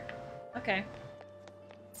not here. Okay.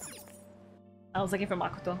 I was looking for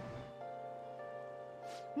Makoto.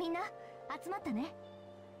 みんな集まったね。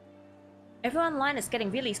 Everyone online is getting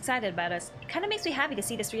really excited about us. It kind of makes me happy to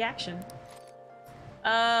see this reaction.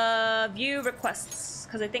 View requests,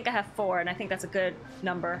 because I think I have 4, and I think that's a good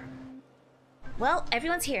number. Well,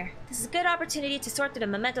 everyone's here. This is a good opportunity to sort through the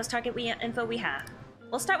mementos target info we have.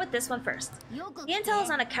 We'll start with this one first. The intel is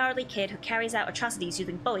on a cowardly kid who carries out atrocities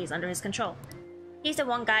using bullies under his control. He's the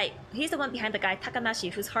one behind the guy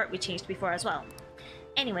Takanashi whose heart we changed before as well.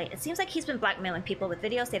 Anyway, it seems like he's been blackmailing people with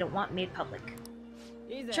videos they don't want made public.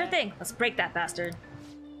 Sure thing, let's break that bastard.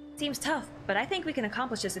 Seems tough, but I think we can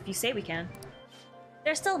accomplish this if you say we can.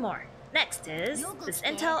 There's still more. Next is this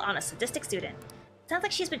intel on a sadistic student. Sounds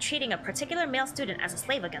like she's been treating a particular male student as a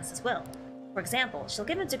slave against his will. For example, she'll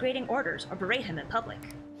give him degrading orders or berate him in public.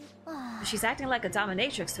 But she's acting like a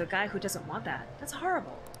dominatrix to a guy who doesn't want that. That's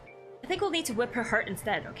horrible. I think we'll need to whip her heart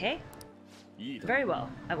instead, okay? Very well,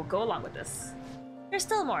 I will go along with this. There's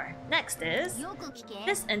still more. Next is...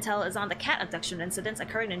 This intel is on the cat abduction incidents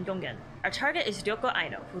occurring in Yongen. Our target is Ryoko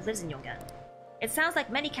Aino, who lives in Yongen. It sounds like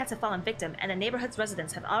many cats have fallen victim, and the neighborhood's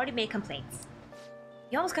residents have already made complaints.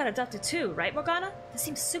 You almost got abducted too, right, Morgana? This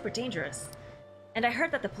seems super dangerous. And I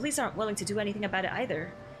heard that the police aren't willing to do anything about it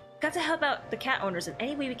either. Got to help out the cat owners in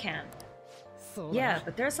any way we can. Yeah,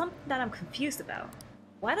 but there's something that I'm confused about.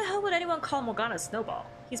 Why the hell would anyone call Morgana Snowball?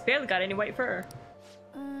 He's barely got any white fur.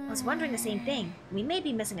 I was wondering the same thing. We may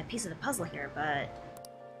be missing a piece of the puzzle here, but...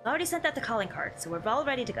 I already sent out the calling card, so we're all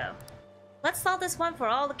ready to go. Let's solve this one for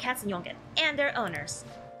all the cats in Yongen, and their owners.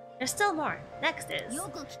 There's still more. Next is...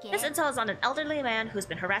 This intel is on an elderly man who's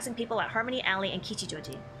been harassing people at Harmony Alley in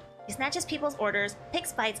Kichijoji. He snatches people's orders,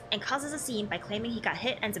 picks fights, and causes a scene by claiming he got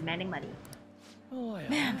hit and demanding money.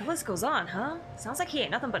 Man, the list goes on, huh? Sounds like he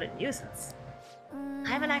ain't nothing but a nuisance. I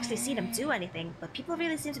haven't actually seen him do anything, but people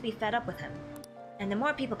really seem to be fed up with him. And the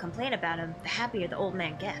more people complain about him, the happier the old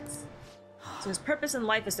man gets. So his purpose in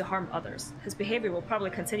life is to harm others. His behavior will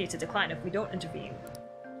probably continue to decline if we don't intervene.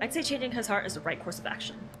 I'd say changing his heart is the right course of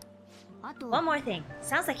action. One more thing.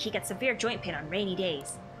 Sounds like he gets severe joint pain on rainy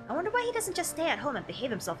days. I wonder why he doesn't just stay at home and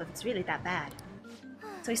behave himself if it's really that bad.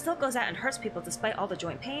 So he still goes out and hurts people despite all the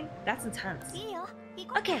joint pain? That's intense.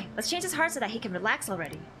 Okay, let's change his heart so that he can relax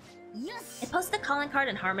already. I posted the calling card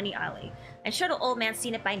in Harmony Alley. I'm sure the old man's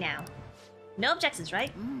seen it by now. No objections,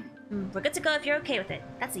 right? We're good to go if you're okay with it.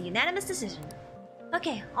 That's a unanimous decision.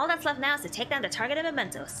 Okay, all that's left now is to take down the targeted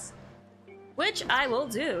mementos. Which I will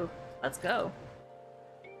do. Let's go.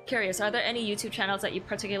 Curious, are there any YouTube channels that you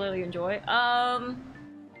particularly enjoy?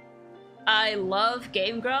 I love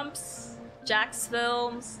Game Grumps, Jack's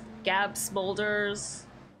Films, Gab Smolders,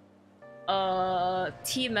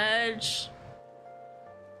 Team Edge,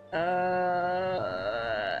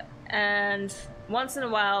 and once in a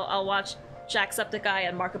while I'll watch Jacksepticeye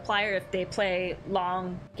and Markiplier if they play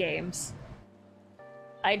long games.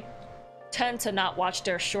 I tend to not watch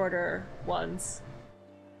their shorter ones.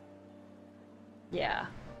 Yeah.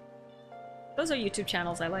 Those are YouTube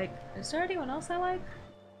channels I like. Is there anyone else I like?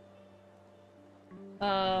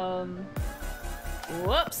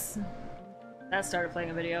 Whoops! That started playing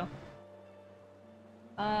a video.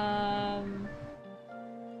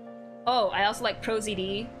 Oh, I also like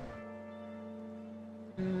ProZD.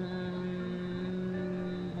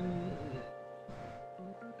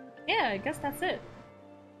 Yeah, I guess that's it.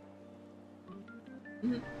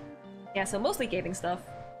 Yeah, so mostly gaming stuff.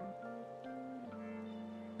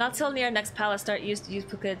 Not till near next palace start use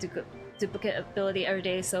duplicate ability every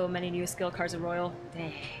day, so many new skill cards in Royal.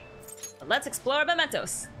 Dang. But let's explore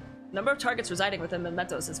mementos. Number of targets residing within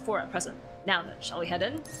mementos is 4 at present. Now then, shall we head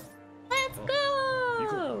in? Let's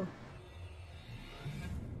go!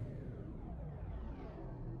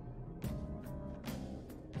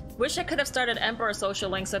 Wish I could have started Emperor Social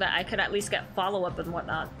Link so that I could at least get follow-up and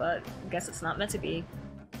whatnot, but I guess it's not meant to be.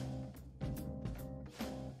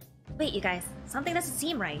 Wait, you guys. Something doesn't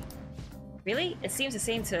seem right. Really? It seems the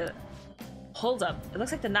same to... Hold up. It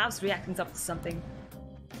looks like the knob's reacting up to something.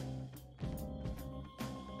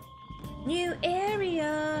 New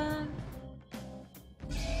area!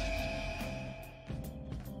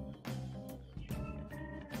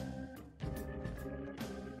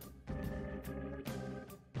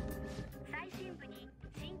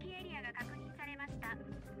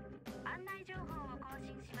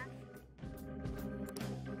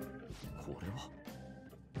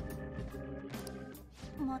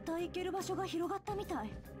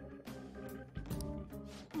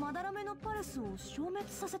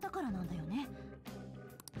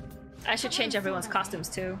 I should change everyone's costumes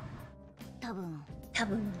too. 多分。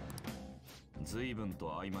随分と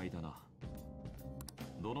曖昧だな。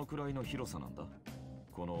どのくらいの広さなんだ？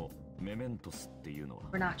このメメントスっていうのは。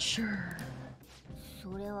We're not sure.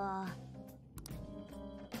 それは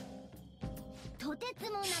とてつ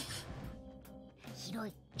もなく広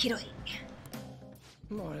い。広い。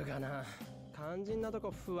モルガナ、肝心なと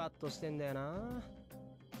こふわっとしてんだよな。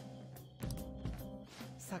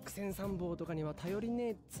作戦参謀とかには頼りね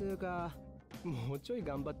えっつうか、もうちょい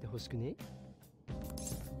頑張ってほしくね。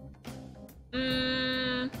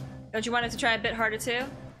Don't you want it to try a bit harder too?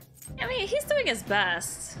 I mean, he's doing his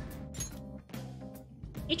best.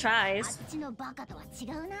 He あ tries. っちのバカとは違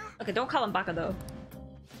うな。 Okay, don't call him Baka though.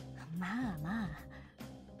 まあまあ、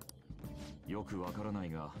よくわからない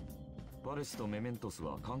が、バレスとメメントス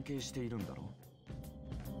は関係しているんだろ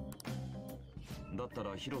う。だった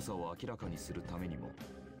ら広さを明らかにするためにも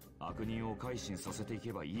悪人を改心させてい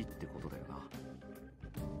けばいいってことだよな。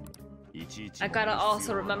いちいち I gotta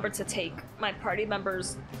also remember to take my party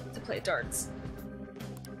members to play darts.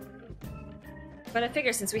 But I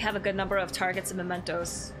figure since we have a good number of targets and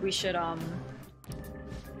mementos, we should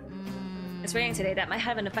It's raining today. That might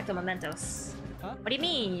have an effect on mementos. Huh? What do you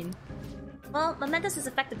mean? Well, mementos is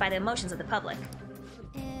affected by the emotions of the public.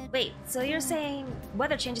 Wait, so you're saying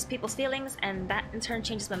weather changes people's feelings and that in turn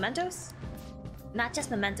changes mementos? Not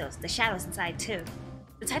just mementos, the shadows inside too.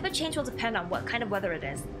 The type of change will depend on what kind of weather it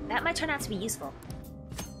is. That might turn out to be useful.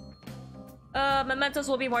 Mementos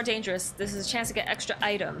will be more dangerous. This is a chance to get extra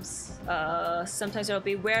items. Sometimes there will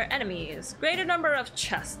be rare enemies. Greater number of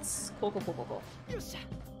chests. Cool.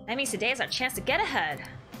 That means today is our chance to get ahead.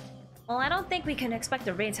 Well, I don't think we can expect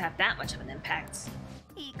the rain to have that much of an impact.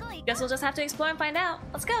 Guess we'll just have to explore and find out.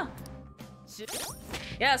 Let's go.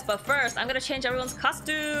 Yes, but first, I'm gonna change everyone's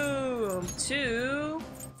costume to...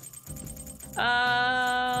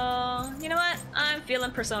 you know what? I'm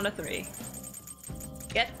feeling Persona 3.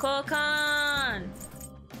 Gekko-kan!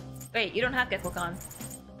 Wait, you don't have Gekko-kan.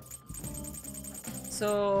 So...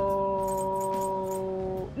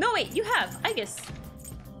 No, wait, you have! I guess.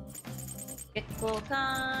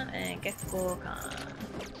 Gekko-kan and Gekko-kan.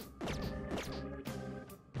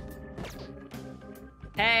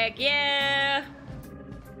 Heck yeah!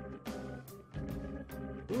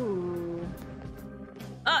 Ooh.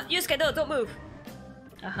 Oh, Yusuke, don't move!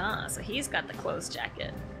 Uh-huh, so he's got the clothes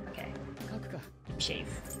jacket. Okay. Shave.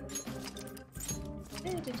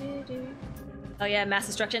 Oh yeah, mass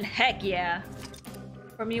destruction. Heck yeah!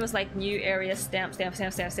 For me, it was like new area stamp. Where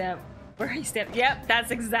are you stamp? Yep,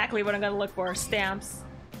 that's exactly what I'm gonna look for. Stamps.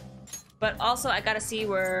 But also, I gotta see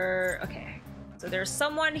where. Okay, so there's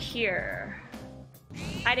someone here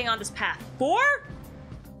hiding on this path. 4?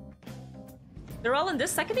 They're all in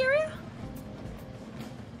this second area?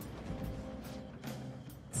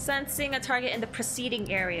 Sensing a target in the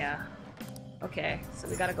preceding area. Okay, so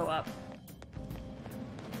we gotta go up.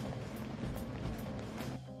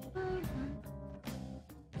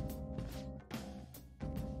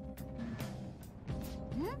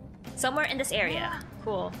 Somewhere in this area.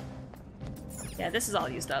 Cool. Yeah, this is all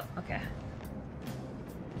used up. Okay.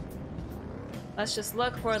 Let's just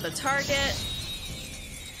look for the target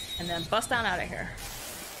and then bust on out of here.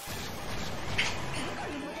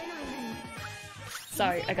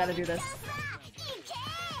 Sorry, I gotta do this.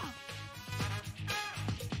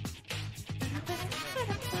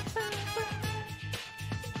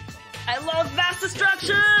 I love mass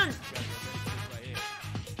destruction!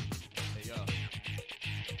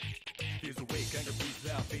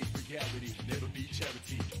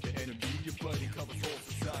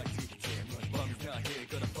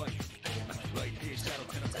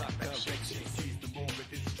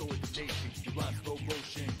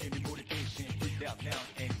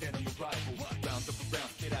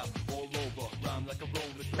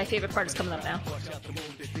 My favorite part is coming up now.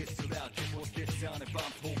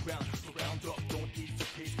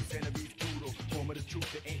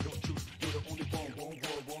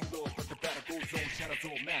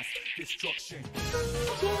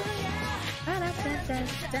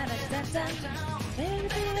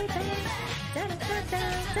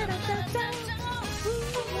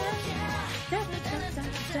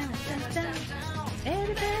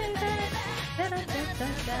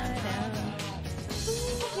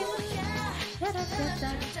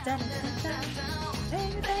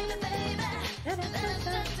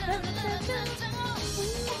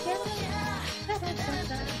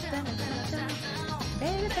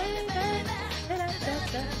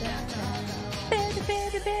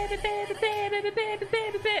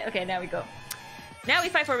 Okay, now we go. Now we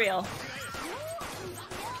fight for real.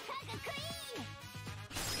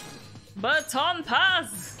 Baton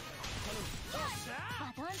pass!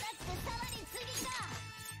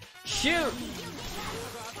 Shoot!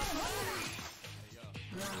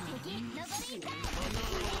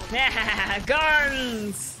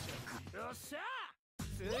 Guns!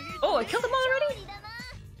 Oh, I killed them already?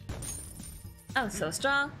 I'm so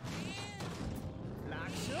strong.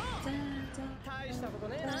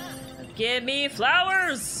 Give me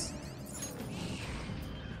flowers!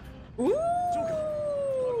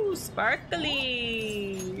 Ooh,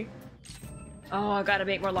 sparkly! Oh, I gotta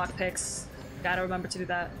make more lockpicks. Gotta remember to do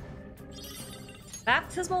that.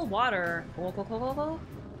 Baptismal water. Cool, cool, cool, cool, cool.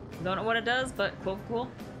 Don't know what it does, but cool, cool.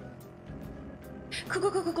 Cool,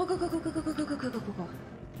 cool, cool, cool, cool, cool, cool, cool, cool, cool, cool, cool, cool, cool.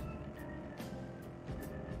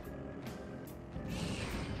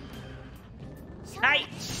 Hi!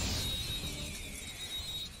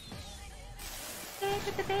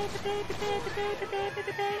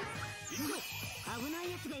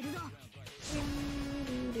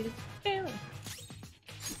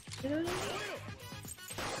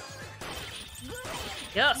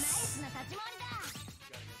 Yes!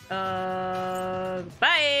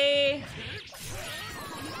 Bye!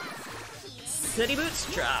 City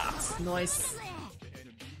boots dropped. Nice.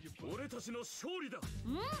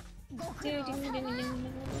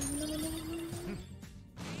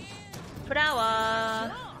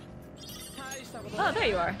 Flower! Oh, there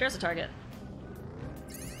you are. There's a target.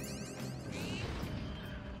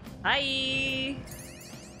 Hi!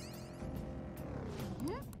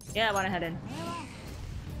 Yeah, I want to head in.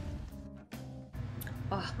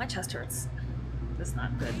 Oh, my chest hurts. This is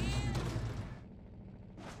not good.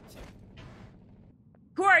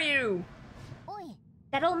 Who are you?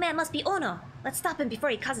 That old man must be Ono. Let's stop him before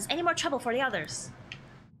he causes any more trouble for the others.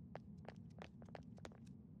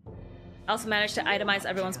 I also managed to itemize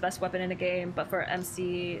everyone's best weapon in the game, but for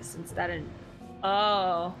MC, since that didn't...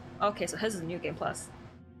 Oh, okay, so his is a new game plus.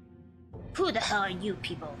 Who the hell are you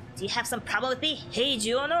people? Do you have some problem with me?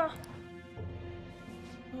 Heiju Ono?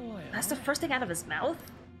 That's the first thing out of his mouth?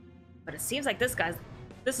 But it seems like this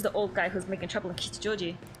is the old guy who's making trouble in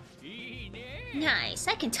Kichijoji. Nice,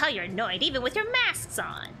 I can tell you're annoyed even with your masks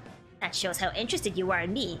on. That shows how interested you are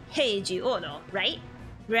in me, Heiju Ono, right?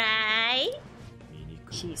 Right?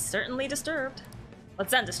 He's certainly disturbed.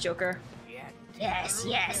 Let's end this, Joker. Yes,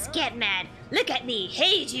 yes, get mad. Look at me,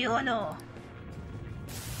 Heiju Ono.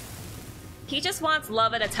 He just wants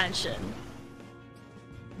love and attention.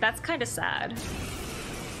 That's kind of sad.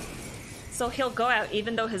 So he'll go out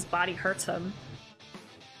even though his body hurts him.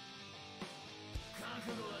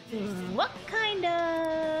 What kind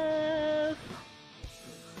of...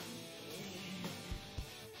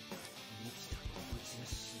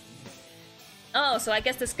 Oh, so I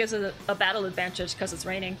guess this gives us a battle advantage because it's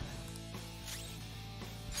raining.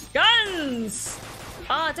 Guns!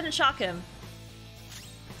 Oh, it didn't shock him.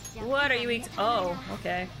 What are you weak to? Oh,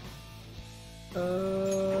 okay.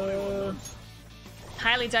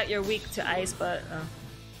 Highly doubt you're weak to ice, but...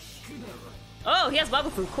 Oh, he has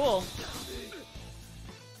Babufu, cool.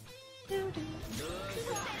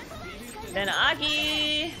 Then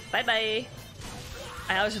Agi! Bye-bye.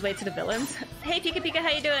 I always relate to the villains. Hey Pika Pika, how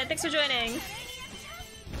you doing? Thanks for joining.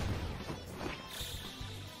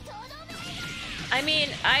 I mean,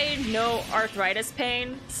 I know arthritis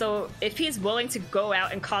pain, so if he's willing to go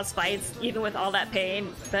out and cause fights, even with all that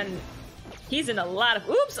pain, then he's in a lot of...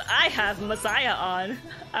 Oops! I have Messiah on.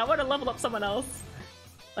 I want to level up someone else.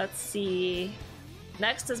 Let's see.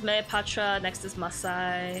 Next is Meipatra, next is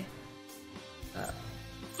Masai.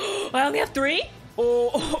 I only have 3?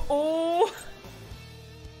 Oh.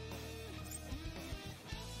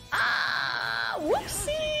 Ah,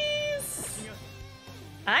 whoopsies!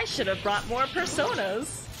 I should have brought more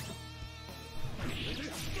personas.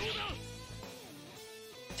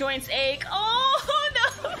 Joints ache. Oh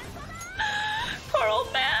no! Poor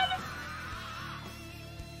old man.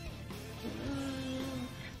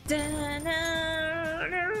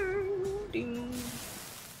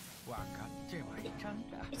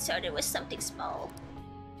 It started with something small.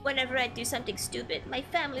 Whenever I do something stupid, my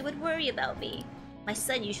family would worry about me. My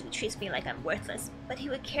son usually treats me like I'm worthless, but he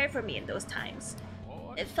would care for me in those times.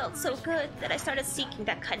 It felt so good that I started seeking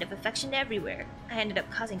that kind of affection everywhere. I ended up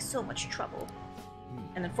causing so much trouble.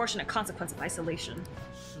 An unfortunate consequence of isolation.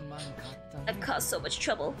 I've caused so much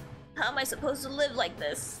trouble. How am I supposed to live like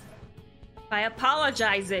this? By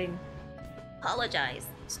apologizing. Apologize.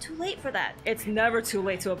 It's too late for that. It's never too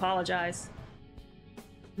late to apologize.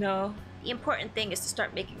 No. The important thing is to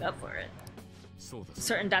start making up for it.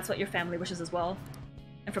 Certain that's what your family wishes as well.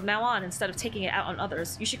 And from now on, instead of taking it out on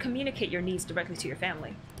others, you should communicate your needs directly to your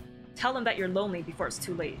family. Tell them that you're lonely before it's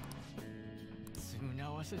too late.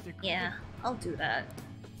 Yeah, I'll do that.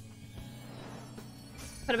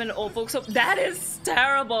 Put them in an old folks home. That is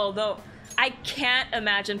terrible, though. I can't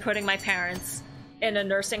imagine putting my parents in a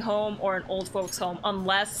nursing home or an old folks home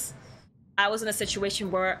unless I was in a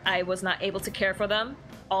situation where I was not able to care for them,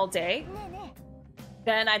 all day,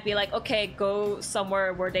 then I'd be like, okay, go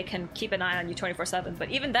somewhere where they can keep an eye on you 24/7. But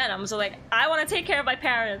even then, I'm just like, I want to take care of my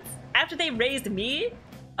parents. After they raised me,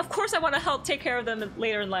 of course I want to help take care of them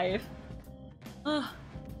later in life. Ugh.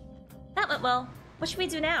 That went well. What should we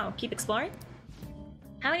do now? Keep exploring?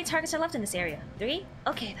 How many targets are left in this area? 3?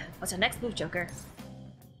 Okay then. What's our next move, Joker?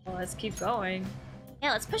 Well, let's keep going.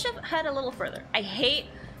 Yeah, let's push ahead a little further. I hate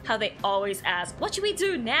how they always ask, what should we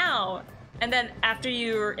do now? And then after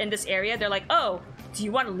you're in this area, they're like, oh, do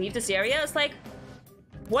you want to leave this area? It's like,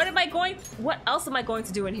 what else am I going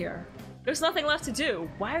to do in here? There's nothing left to do.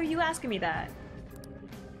 Why are you asking me that?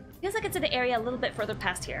 Feels like it's in the area a little bit further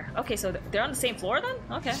past here. Okay, so they're on the same floor then?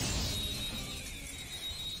 Okay.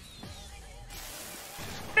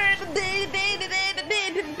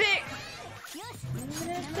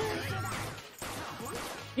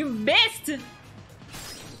 You missed!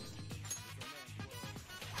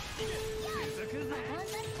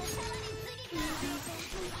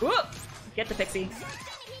 Whoop! Get the pixie.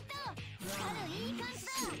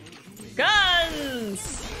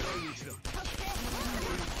 Guns!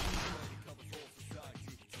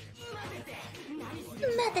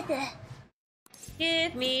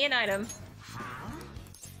 Give me an item.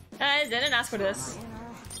 I didn't ask for this.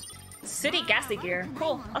 City ghastly gear.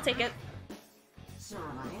 Cool, I'll take it.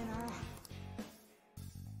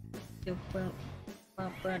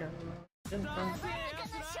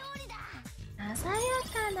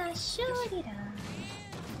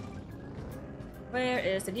 Where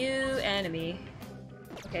is the new enemy?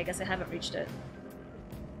 Okay, I guess I haven't reached it.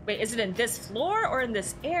 Wait, is it in this floor or in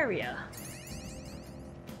this area?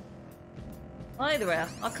 Well, either way,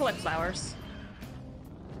 I'll collect flowers.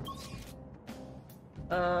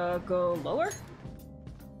 Go lower?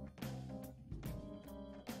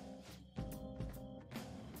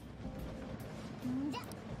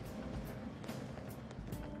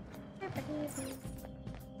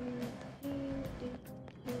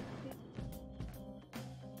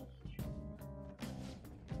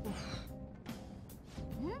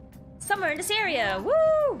 Somewhere in this area!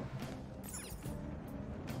 Woo!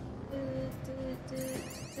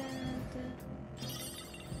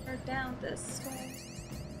 Or down this way.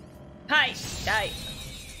 Hi! Die!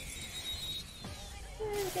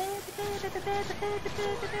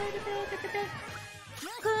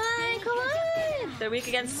 Come on! They're weak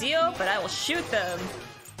against Zio, but I will shoot them!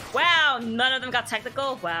 Wow! None of them got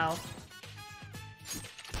technical? Wow.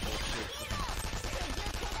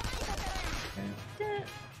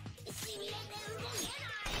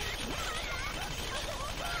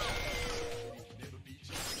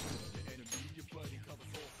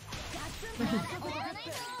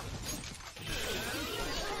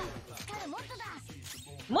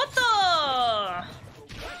 Motto!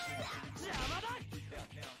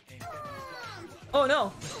 Oh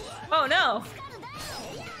no! Oh no!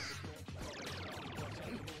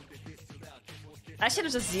 I should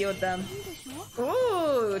have just zeroed them.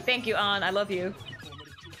 Ooh, thank you, An. I love you.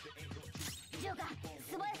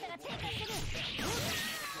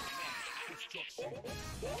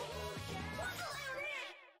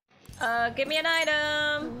 Give me an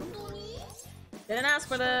item. Didn't ask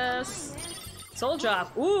for this. Soul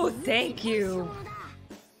drop. Ooh, thank you.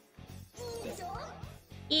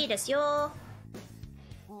 いいですよ.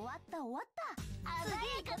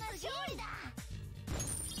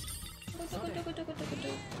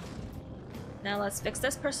 Now let's fix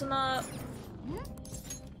this person up.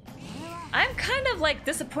 I'm kind of like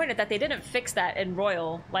disappointed that they didn't fix that in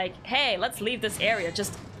Royal. Like, hey, let's leave this area.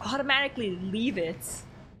 Just automatically leave it.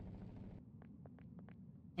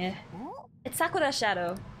 Yeah. It's Sakura's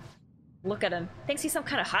shadow. Look at him. Thinks he's some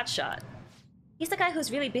kind of hotshot. He's the guy who's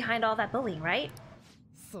really behind all that bullying, right?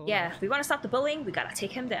 Yeah, if we want to stop the bullying, we gotta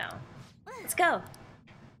take him down. Let's go.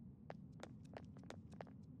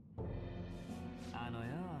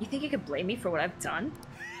 You think you could blame me for what I've done?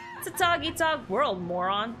 It's a dog-eat-dog world,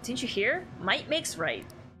 moron. Didn't you hear? Might makes right.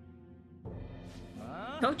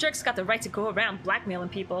 No jerk's got the right to go around blackmailing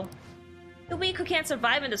people. The weak who can't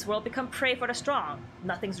survive in this world become prey for the strong.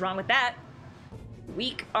 Nothing's wrong with that.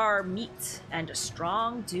 Weak are meat, and the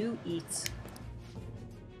strong do eat.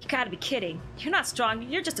 You gotta be kidding. You're not strong,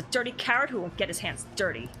 you're just a dirty coward who won't get his hands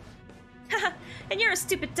dirty. Haha, and you're a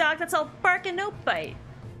stupid dog that's all bark and no bite.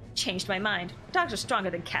 Changed my mind. Dogs are stronger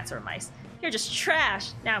than cats or mice. You're just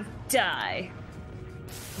trash. Now die.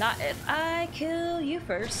 Not if I kill you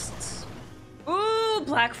first. Ooh,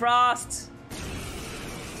 Black Frost!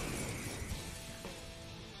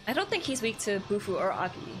 I don't think he's weak to Bufu or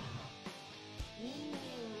Aki.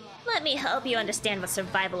 Let me help you understand what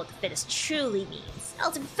survival of the fittest truly means.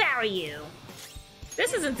 I'll devour you.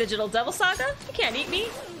 This isn't Digital Devil Saga. You can't eat me.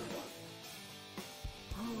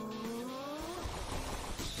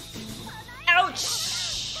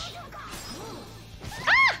 Ouch!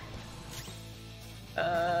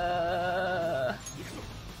 Ah!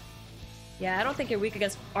 Yeah, I don't think you're weak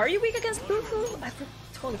against... Are you weak against Bufu? I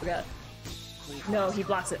totally forgot. No, he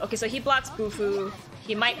blocks it. Okay, so he blocks Bufu.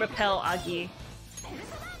 He might repel Agi.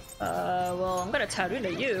 Well, I'm gonna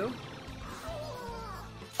Taruna you.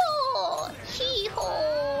 Oh,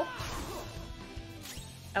 hee-ho!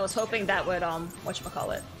 I was hoping that would,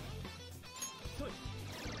 whatchamacallit.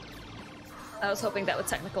 I was hoping that would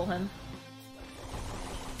technical him.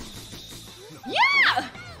 Yeah!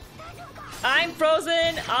 I'm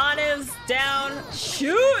frozen, Anna's down.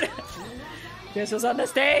 Shoot! This was a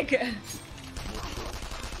mistake!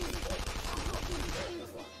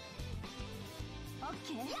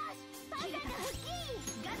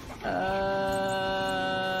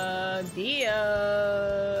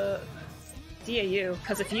 Dia you,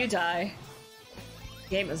 because if you die,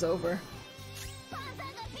 game is over.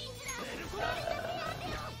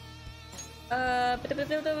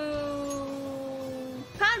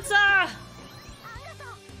 Panzer!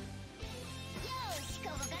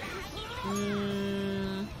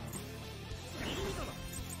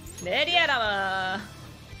 Mediarama!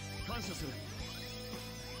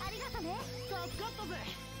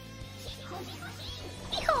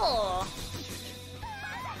 Yeehaw!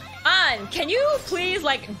 An, can you please,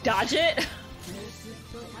 like, dodge it?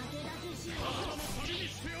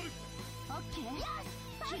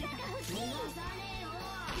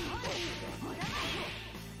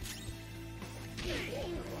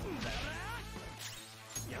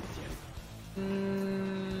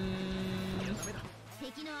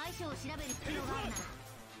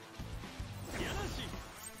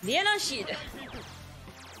 Lianashid.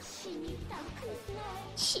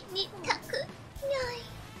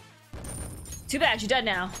 Too bad, you're dead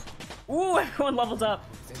now. Ooh, everyone levels up.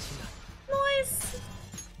 Nice.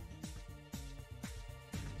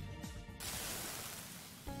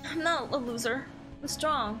 I'm not a loser. I'm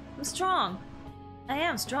strong. I'm strong. I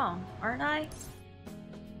am strong, aren't I?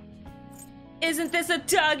 Isn't this a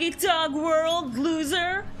dog-eat-dog world,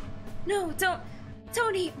 loser? No,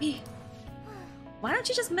 don't eat me. Why don't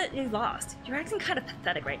you just admit you lost? You're acting kind of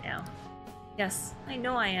pathetic right now. Yes, I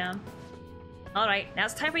know I am. Alright, now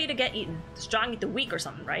it's time for you to get eaten. The strong eat the weak or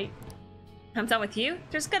something, right? I'm done with you.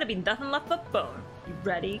 There's gonna be nothing left but bone. You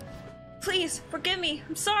ready? Please, forgive me.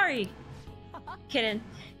 I'm sorry. Kitten,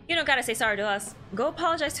 you don't gotta say sorry to us. Go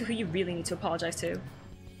apologize to who you really need to apologize to.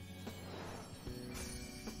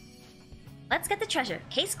 Let's get the treasure.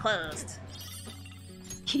 Case closed.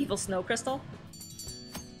 Evil snow crystal?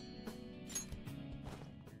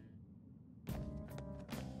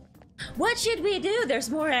 What should we do? There's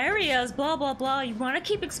more areas, blah blah blah. You wanna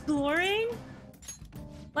keep exploring?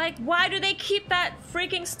 Like, why do they keep that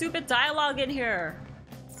freaking stupid dialogue in here?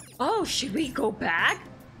 Oh, should we go back?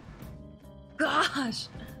 Gosh.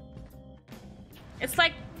 It's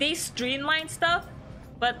like they streamline stuff,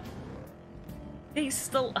 but they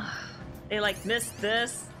still... they like miss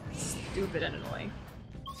this. Stupid and annoying.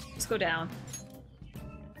 Let's go down.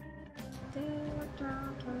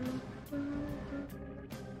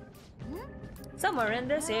 Somewhere in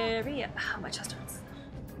this area. Ah, my chest hurts.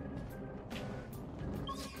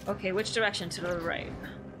 Okay, which direction? To the right.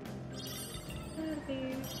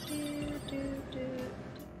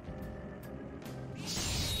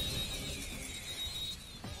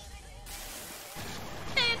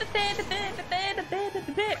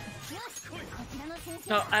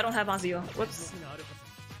 Oh, I don't have Azio. Whoops.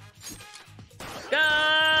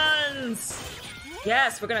 Guns!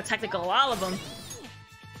 Yes, we're gonna technical all of them.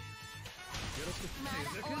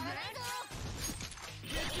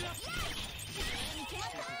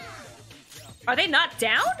 Are they not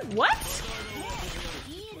down? What?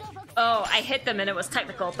 Oh, I hit them and it was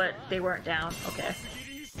technical, but they weren't down. Okay.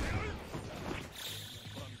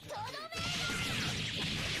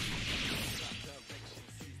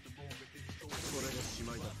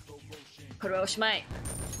 Kuroshimai.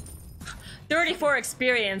 34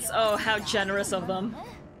 experience. Oh, how generous of them.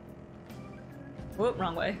 Whoop,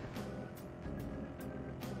 wrong way.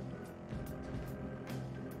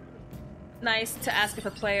 Nice to ask if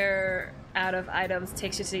a player out of items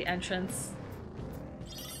takes you to the entrance.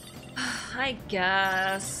 I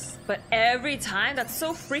guess. But every time? That's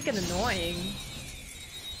so freaking annoying.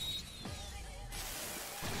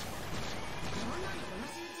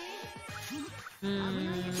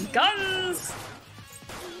 Guns!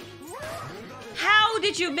 How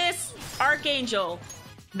did you miss Archangel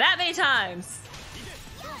that many times?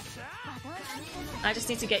 I just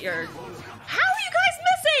need to get your... How are you guys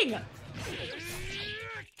doing?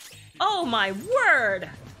 Oh my word!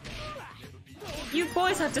 You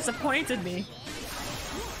boys have disappointed me.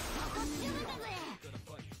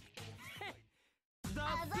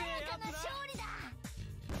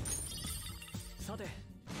 さて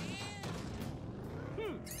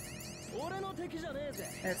俺の敵じゃねえぜ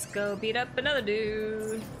Let's go beat up another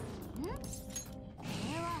dude.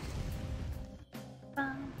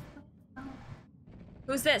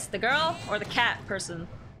 Who's this? The girl or the cat person?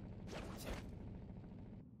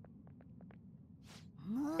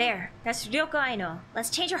 There, that's Ryoko Aino. Let's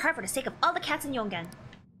change her heart for the sake of all the cats in Yongen.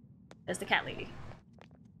 There's the cat lady.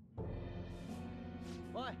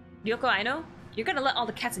 おい Ryoko Aino? You're gonna let all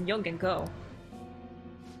the cats in Yongen go.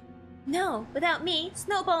 No, without me,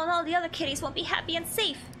 Snowball and all the other kitties won't be happy and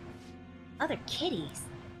safe. Other kitties?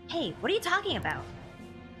 Hey, what are you talking about?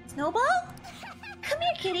 Snowball? Come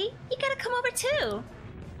here, kitty. You gotta come over too.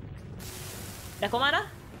 Nekomata?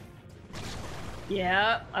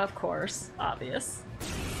 Yeah, of course. Obvious.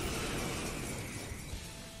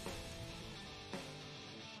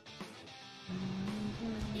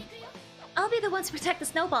 I'll be the one to protect the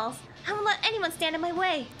snowballs. I won't let anyone stand in my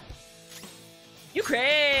way. You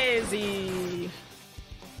crazy!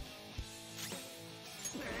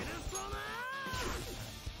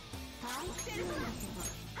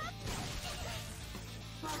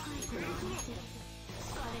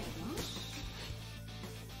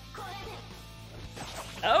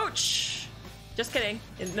 Ouch! Just kidding.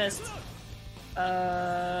 It missed.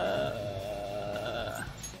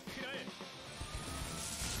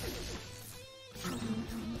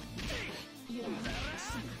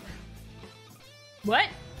 What?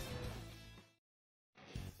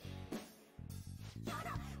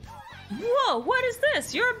 Whoa, what is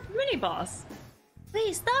this? You're a mini-boss.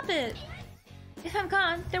 Please, stop it. If I'm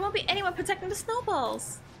gone, there won't be anyone protecting the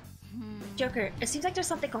snowballs. Joker, it seems like there's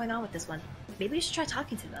something going on with this one. Maybe you should try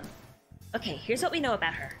talking to them. Okay, here's what we know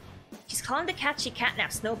about her. She's calling the cats she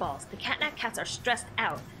catnapped snowballs. The catnapped cats are stressed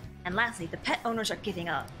out. And lastly, the pet owners are giving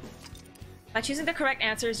up. By choosing the correct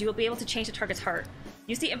answers, you will be able to change the target's heart.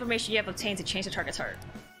 Use the information you have obtained to change the target's heart.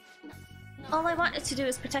 All I wanted to do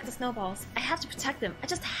is protect the snowballs. I have to protect them. I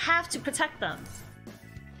just have to protect them.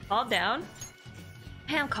 All down.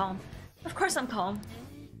 I am calm. Of course I'm calm.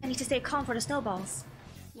 I need to stay calm for the snowballs.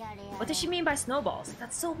 What does she mean by snowballs?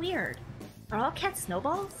 That's so weird. Are all cats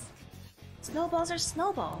snowballs? Snowballs are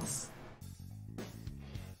snowballs.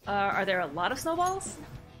 Are there a lot of snowballs?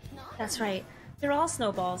 That's right. They're all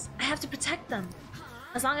snowballs. I have to protect them.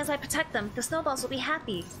 As long as I protect them, the snowballs will be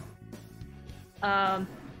happy.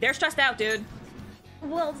 They're stressed out, dude.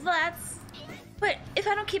 Well, that's... But if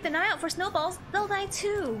I don't keep an eye out for snowballs, they'll die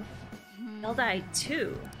too. They'll die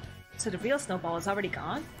too. So the real snowball is already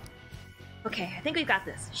gone? Okay, I think we've got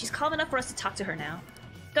this. She's calm enough for us to talk to her now.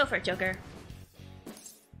 Go for it, Joker.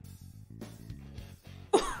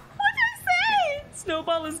 What did I say?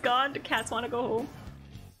 Snowball is gone. The cats want to go home.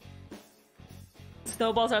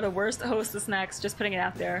 Snowballs are the worst hostess snacks, just putting it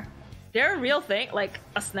out there. They're a real thing, like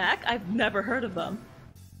a snack? I've never heard of them.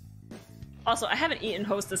 Also, I haven't eaten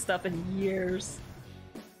hostess stuff in years.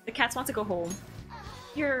 The cats want to go home.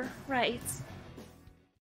 You're right.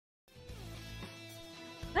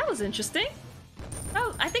 That was interesting.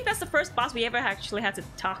 Oh, I think that's the first boss we ever actually had to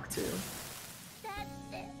talk to.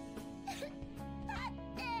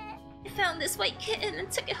 I found this white kitten and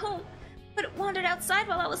took it home, but it wandered outside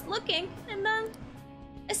while I was looking, and then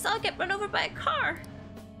I saw it get run over by a car.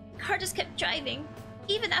 The car just kept driving,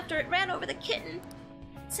 even after it ran over the kitten.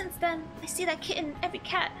 Since then, I see that kitten in every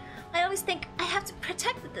cat. I always think I have to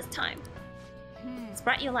protect it this time. It's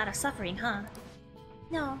brought you a lot of suffering, huh?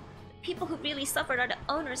 No, the people who really suffered are the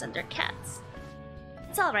owners and their cats.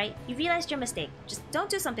 It's alright, you realized your mistake. Just don't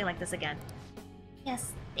do something like this again.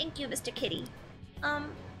 Yes, thank you, Mr. Kitty. I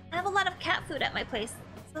have a lot of cat food at my place,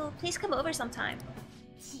 so please come over sometime.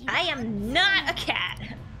 I am not a cat!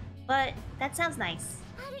 But that sounds nice.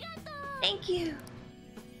 Thank you.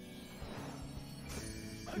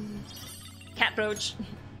 Cat brooch.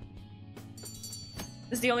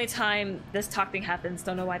 This is the only time this talk thing happens.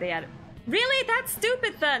 Don't know why they added. Really? That's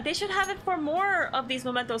stupid then. They should have it for more of these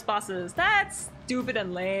Mementos bosses. That's stupid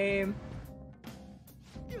and lame.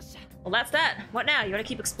 Well, that's that. What now? You want to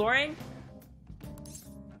keep exploring?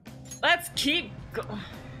 Let's keep go.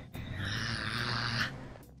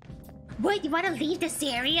 What, you want to leave this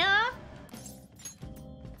area?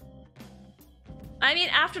 I mean,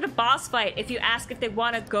 after the boss fight, if you ask if they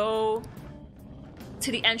want to go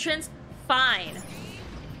to the entrance, fine.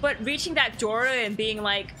 But reaching that door and being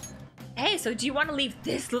like, hey, so do you want to leave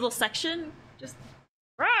this little section? Just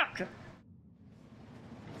rock.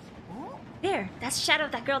 There, that's the shadow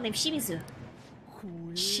of that girl named Shimizu.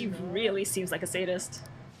 She really seems like a sadist.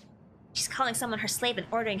 She's calling someone her slave and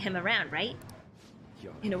ordering him around, right?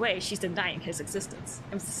 In a way, she's denying his existence.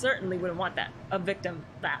 I certainly wouldn't want that.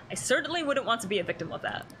 I certainly wouldn't want to be a victim of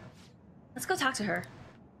that. Let's go talk to her.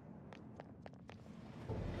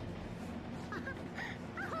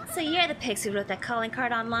 So you're the pigs who wrote that calling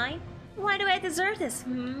card online? Why do I deserve this,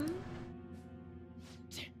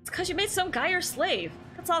 It's because you made some guy your slave.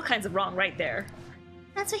 That's all kinds of wrong right there.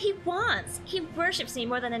 That's what he wants. He worships me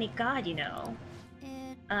more than any god, you know.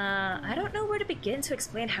 I don't know where to begin to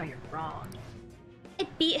explain how you're wrong. I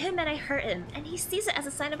beat him and I hurt him, and he sees it as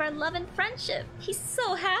a sign of our love and friendship. He's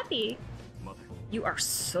so happy. You are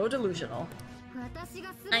so delusional.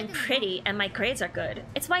 I'm pretty and my grades are good.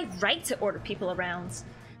 It's my right to order people around.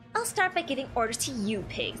 I'll start by giving orders to you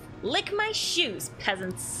pigs. Lick my shoes,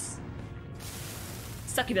 peasants.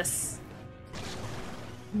 Succubus.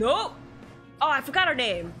 Nope. Oh, I forgot her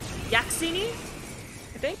name. Yaxini?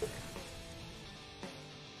 I think?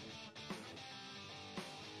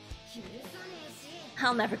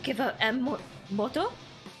 I'll never give up Moto.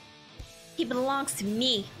 He belongs to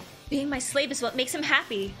me. Being my slave is what makes him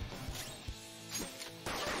happy.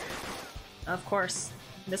 Of course.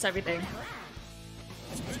 Miss everything.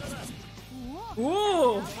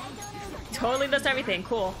 Ooh! Totally missed everything.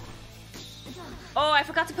 Cool. Oh, I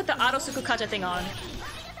forgot to put the auto Sukukaja thing on.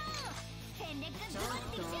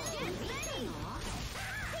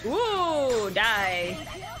 Ooh! Die!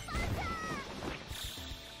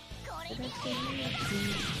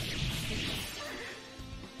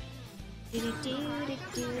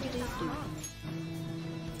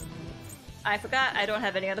 I forgot I don't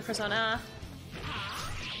have any other persona.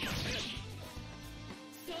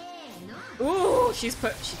 Ooh, she's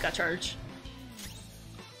got charge.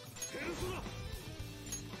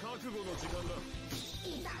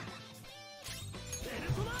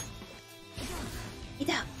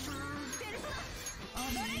 Ida.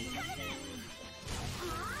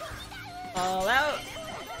 All out.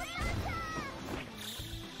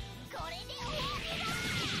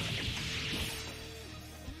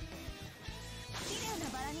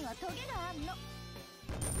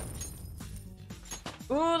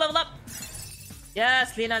 Ooh, level up.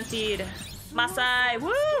 Yes, lean on feed. Masai,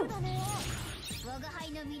 woo!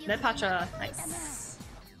 Nepatra, nice.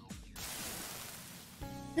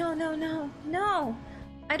 No, no, no, no!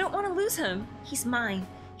 I don't want to lose him. He's mine.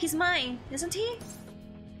 He's mine, isn't he?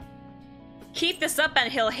 Keep this up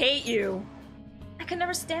and he'll hate you. I could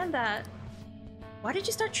never stand that. Why did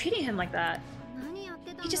you start treating him like that?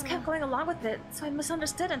 He just kept going along with it, so I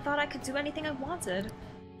misunderstood and thought I could do anything I wanted.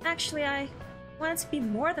 Actually, I wanted to be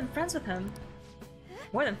more than friends with him.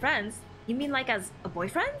 More than friends? You mean like as a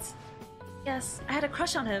boyfriend? Yes, I had a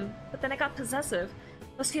crush on him, but then I got possessive.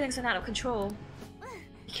 Those feelings went out of control.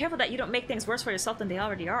 Be careful that you don't make things worse for yourself than they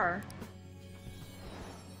already are.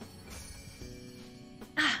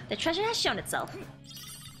 Ah, the treasure has shown itself.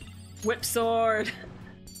 Whip sword.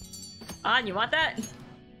 On, you want that?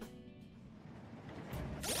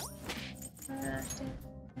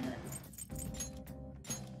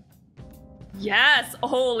 Yes!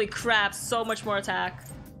 Holy crap, so much more attack.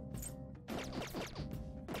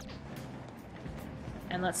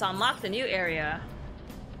 And let's unlock the new area.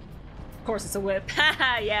 Of course it's a whip.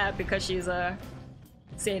 Haha, yeah, because she's a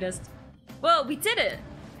sadist. Whoa, we did it!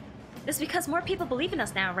 This is because more people believe in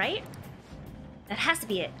us now, right? That has to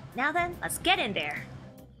be it. Now then, let's get in there.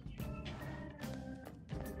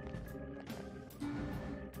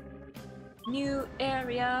 New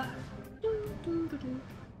area.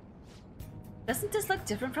 Doesn't this look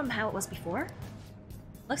different from how it was before?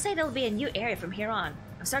 Looks like there'll be a new area from here on.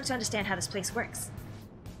 I'm starting to understand how this place works.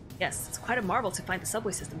 Yes, it's quite a marvel to find the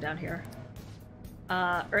subway system down here.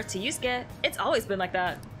 Earth to Yusuke. It's always been like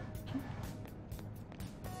that.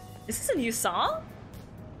 Is this a new song?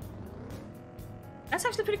 That's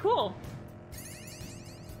actually pretty cool.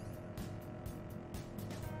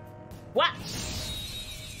 What?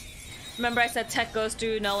 Remember I said tech goes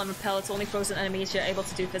through null and repel, it's only frozen enemies you're able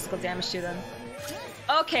to do physical damage to them.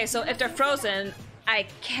 Okay, so if they're frozen, I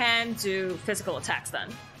can do physical attacks then.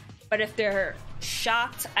 But if they're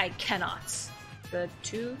shocked, I cannot. The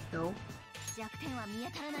two? No.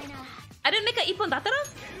 I didn't make a ippon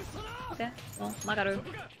dattara? Okay, well, magaru.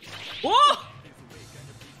 Whoa!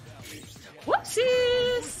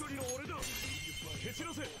 Whoopsies!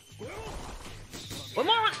 One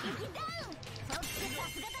more!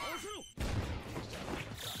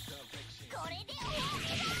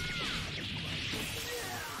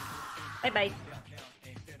 Bye bye.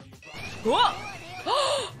 Whoa!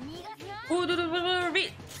 Ooh,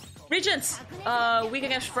 Regents! Weak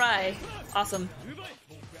against Fry. Awesome.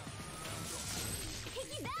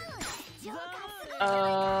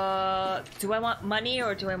 Do I want money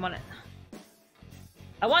or do I want it?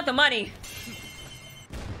 I want the money!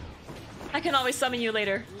 I can always summon you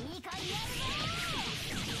later.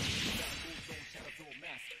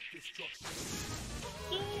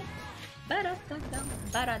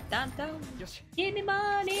 Give me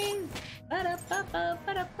money!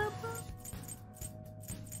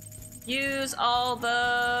 Use all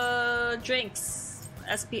the drinks.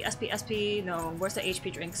 SP, SP, SP. No, where's the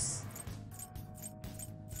HP drinks?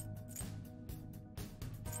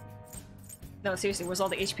 No, seriously, where's all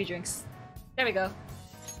the HP drinks? There we go.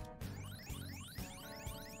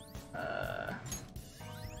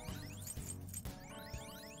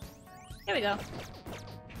 There we go.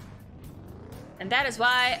 And that is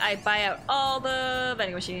why I buy out all the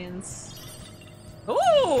vending machines.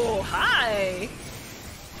 Ooh, hi!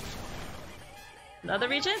 Another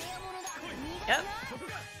region? Yep.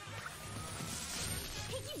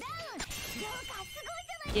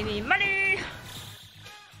 Give me money!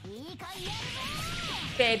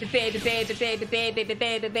 Baby, baby, baby, baby, baby, baby,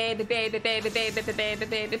 baby, baby, baby, baby, baby, baby,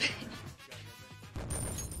 baby.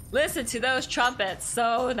 Listen to those trumpets,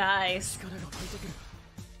 so nice.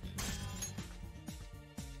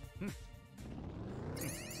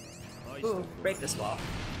 Ooh, break this wall.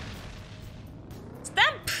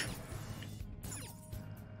 Stamp!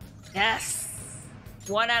 Yes!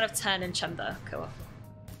 1 out of 10 in Chunda. Cool.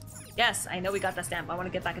 Yes, I know we got that stamp. I want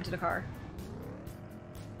to get back into the car.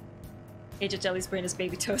 Agent Jelly's brain is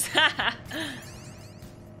baby toast.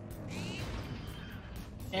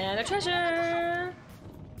 And a treasure!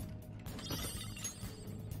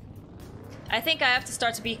 I think I have to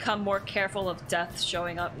start to become more careful of death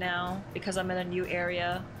showing up now because I'm in a new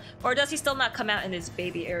area. Or does he still not come out in his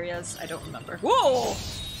baby areas? I don't remember. Whoa!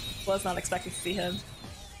 Was not expecting to see him.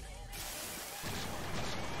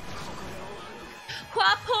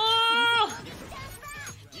 Quapo!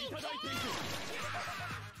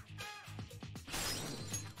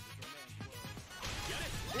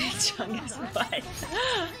 Chung is what?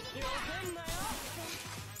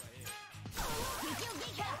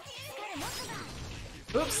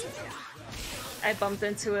 Oops. I bumped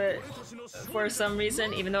into it for some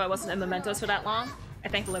reason, even though I wasn't in Mementos for that long. I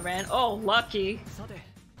thankfully ran. Oh, lucky.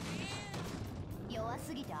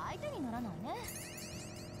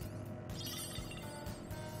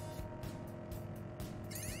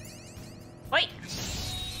 Wait!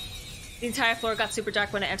 The entire floor got super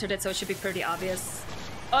dark when I entered it, so it should be pretty obvious.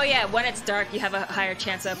 Oh yeah, when it's dark, you have a higher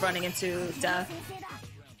chance of running into death.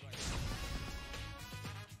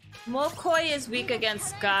 Mokoi is weak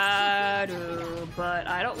against Garu, but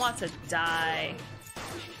I don't want to die.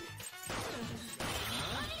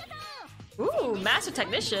 Ooh, Master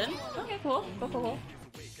Technician. Okay, cool. Cool, cool, cool.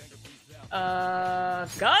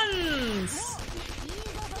 Guns!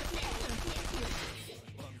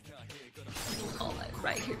 Oh,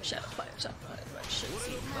 right here, shadow fire, right, shit.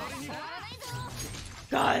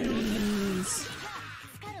 Guns!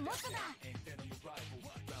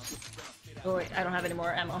 Oh wait, I don't have any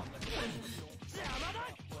more ammo.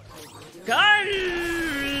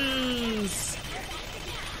 Guns!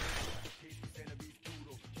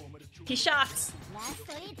 He shots!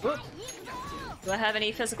 Whoop. Do I have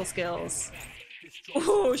any physical skills?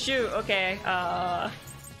 Oh shoot, okay, hi?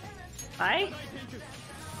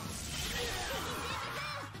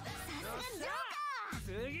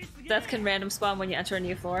 Death can random spawn when you enter a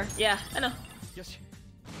new floor. Yeah, I know.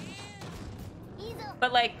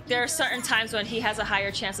 But like, there are certain times when he has a higher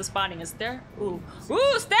chance of spawning, is there? Ooh.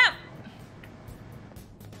 Ooh, stamp!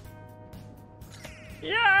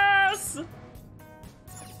 Yes!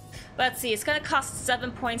 Let's see, it's gonna cost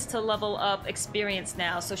 7 points to level up experience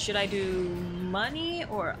now, so should I do money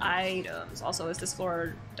or items? Also, is this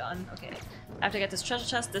floor done? Okay. After I get this treasure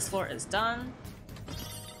chest, this floor is done.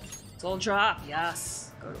 Soul drop,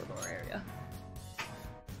 yes. Go to a lower area.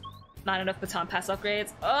 Not enough baton pass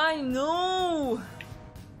upgrades. I know!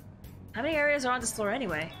 How many areas are on this floor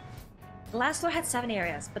anyway? The last floor had 7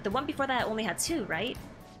 areas, but the one before that only had 2, right?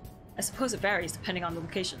 I suppose it varies depending on the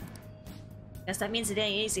location. Guess that means it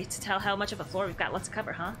ain't easy to tell how much of a floor we've got left to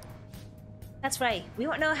cover, huh? That's right, we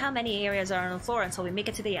won't know how many areas are on the floor until we make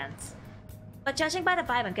it to the end. But judging by the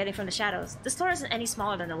vibe I'm getting from the shadows, this floor isn't any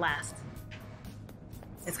smaller than the last.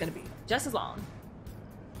 It's gonna be just as long.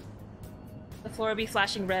 The floor will be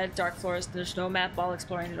flashing red, dark floors. There's no map while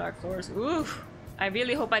exploring the dark floors. Ooh! I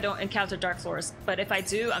really hope I don't encounter dark floors, but if I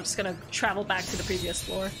do, I'm just gonna travel back to the previous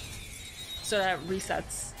floor. So that it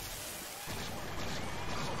resets.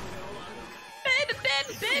 Baby,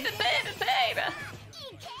 baby, baby, baby, baby!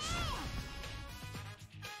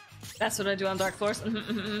 That's what I do on dark floors.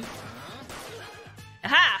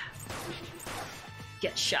 Aha!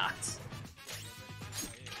 Get shocked.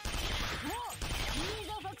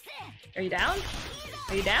 Are you down?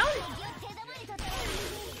 Are you down?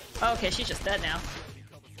 Okay, she's just dead now.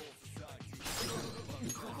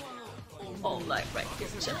 All light right here,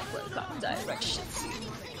 check what got directions.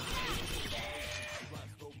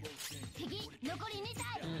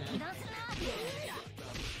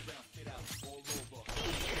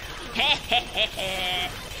 Hehehehe.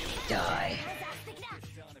 Die.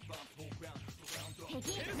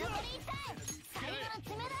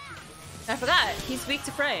 I forgot, he's weak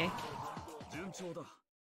to fray.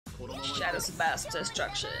 Shadows of mass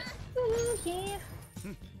destruction. Ooh, yeah.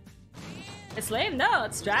 It's lame? No,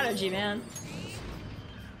 it's strategy, man.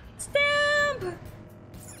 Stamp!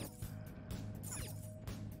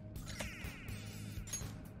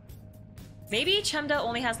 Maybe Chemda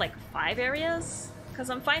only has like 5 areas? Because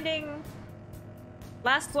I'm finding...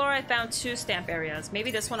 Last floor I found 2 stamp areas. Maybe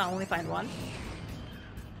this one I'll only find 1.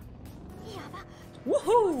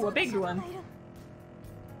 Woohoo! A big one.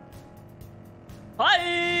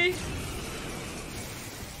 Hi!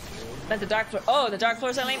 But the dark floor. Oh, the dark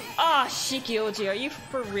floors are lame. Ah, oh, Kichijoji, are you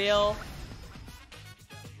for real?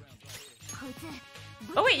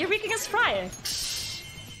 Oh wait, you're weak against Fry.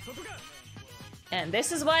 And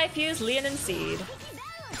this is why I fuse Leonin Seed.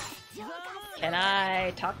 Can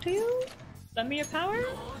I talk to you? Lend me your power?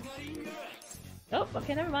 Oh,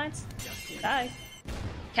 okay, never mind. Die.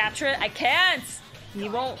 Capture it? I can't!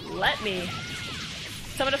 You won't let me.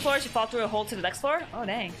 Some of the floors you fall through a hole to the next floor? Oh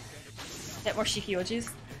dang. Get more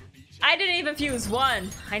Kichijojis. I didn't even fuse 1!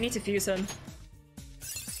 I need to fuse him.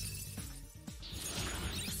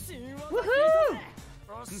 Woohoo!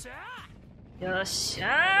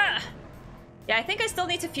 Yosha! Yeah, I think I still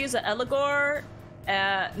need to fuse an Eligor.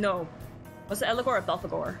 No. Was it Eligor or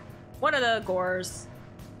Belphegor? One of the Gors.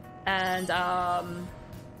 And,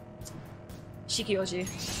 Kichijoji.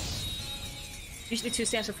 Usually 2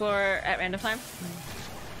 stamps per floor at random time.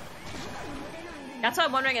 That's why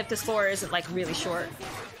I'm wondering if this floor isn't, like, really short.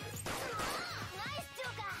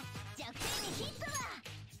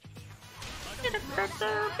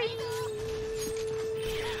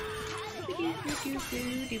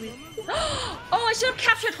 Oh, I should have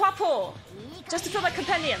captured Huapo! Just to fill my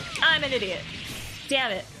compendium. I'm an idiot.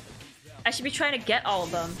 Damn it. I should be trying to get all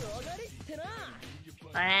of them.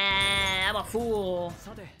 Ah, I'm a fool.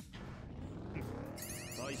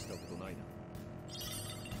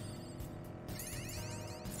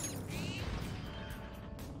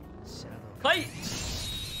 Fight!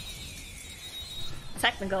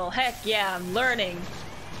 Technical, heck yeah, I'm learning.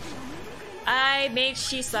 I made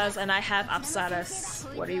Shisas and I have Apsaras.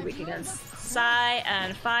 What are you weak against? Psy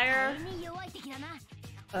and fire.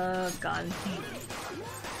 Gun.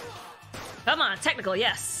 Come on, technical,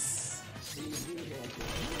 yes.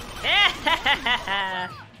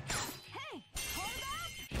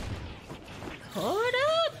 Hold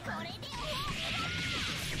up!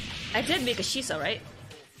 I did make a Shisa, right?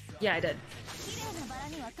 Yeah, I did.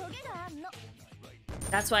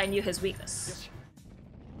 That's why I knew his weakness.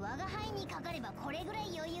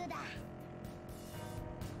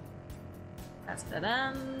 That's the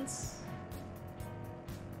ends.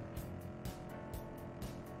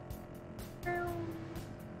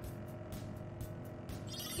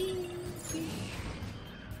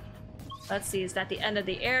 Let's see, is that the end of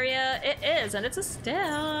the area? It is, and it's a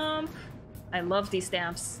stamp! I love these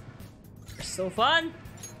stamps. They're so fun!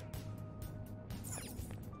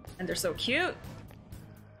 And they're so cute.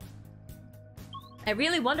 I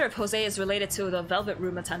really wonder if Jose is related to the Velvet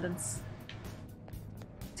Room attendants.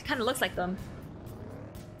 It kind of looks like them.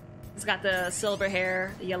 He's got the silver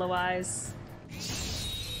hair, the yellow eyes.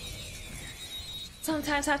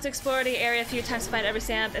 Sometimes have to explore the area a few times to find every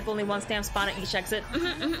stamp, if only one stamp spawned at each exit.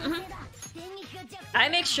 I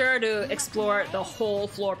make sure to explore the whole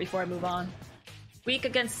floor before I move on. Weak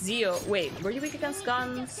against Zio. Wait, were you weak against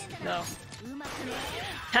guns? No.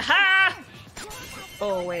 Haha!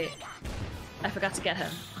 Oh, wait. I forgot to get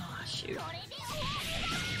him. Oh, shoot.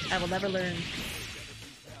 I will never learn.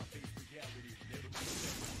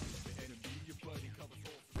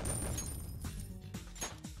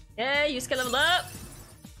 Yeah, you can level up!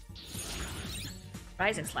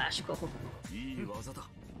 Rising Slash. Go, go, go.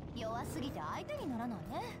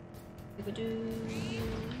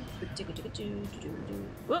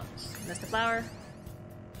 Whoops, missed the flower.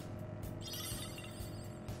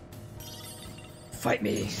 Fight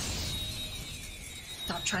me!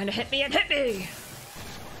 Stop trying to hit me and hit me!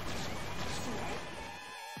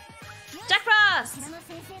 Jack Frost!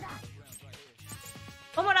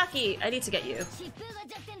 Omoraki, I need to get you.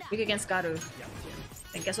 Weak against Garu.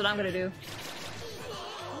 And guess what I'm gonna do?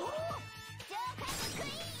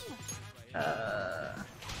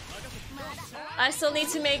 I still need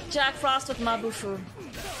to make Jack Frost with Mabufu.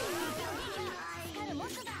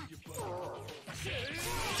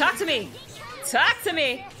 Talk to me! Talk to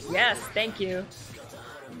me! Yes, thank you.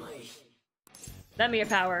 Lend me your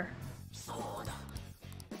power.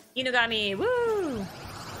 Inugami, woo!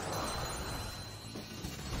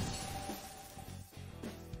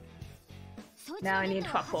 Now I need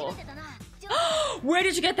Huapo. Where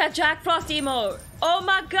did you get that Jack Frost emote? Oh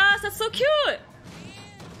my gosh, that's so cute!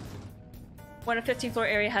 When a 15th floor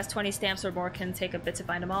area has 20 stamps or more, can take a bit to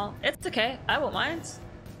find them all. It's okay, I won't mind.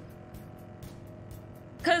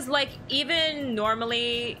 Cause like, even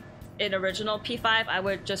normally in original P5, I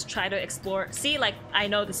would just try to explore. See, like, I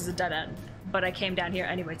know this is a dead end, but I came down here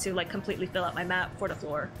anyway to like completely fill out my map for the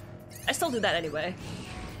floor. I still do that anyway.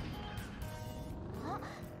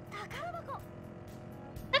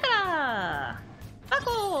 Takara!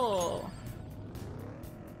 Bako!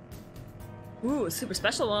 Ooh, a super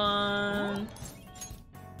special one.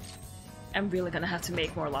 I'm really gonna have to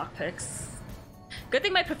make more lockpicks. Good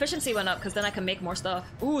thing my proficiency went up, because then I can make more stuff.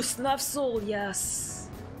 Ooh, Snuff Soul, yes!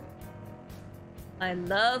 I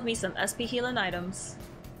love me some SP healing items.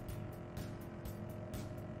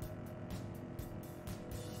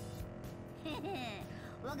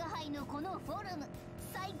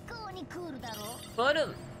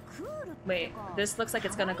 Forum! Wait, this looks like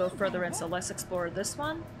it's gonna go further in, so let's explore this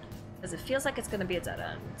one. Because it feels like it's gonna be a dead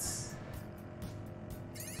end.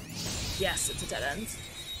 Yes, it's a dead end.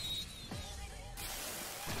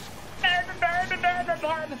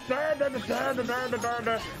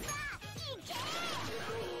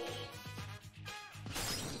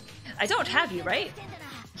 I don't have you, right?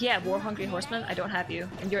 Yeah, War Hungry Horseman, I don't have you.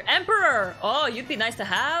 And you're Emperor! Oh, you'd be nice to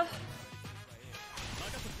have.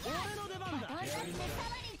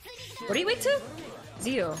 What are you weak to?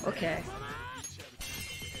 Zio, okay.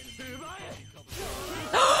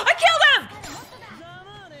 I killed him!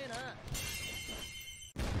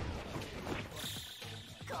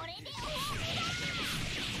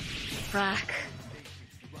 Frack.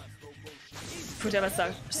 Fujima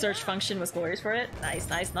search function was glorious for it. Nice,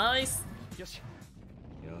 nice, nice.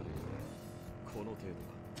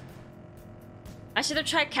 I should have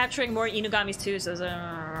tried capturing more Inugamis too, so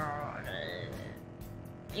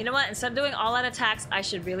you know what? Instead of doing all-out attacks, I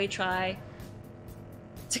should really try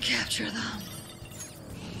to capture them.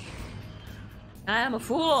 I am a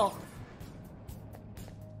fool!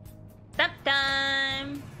 Step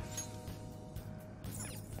time!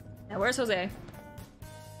 Now where's Jose?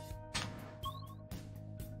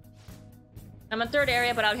 I'm in third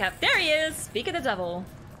area, but I would have— there he is! Speak of the devil.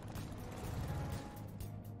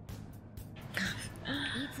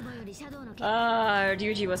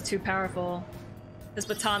 Ryuji was too powerful. This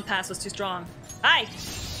baton pass was too strong. Hi!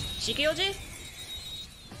 Kichijoji?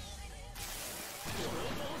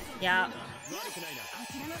 Yeah.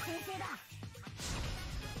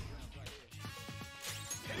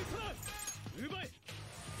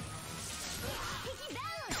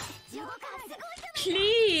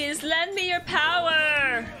 Please, lend me your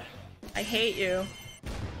power! I hate you.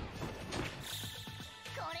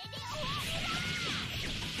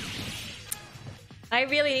 I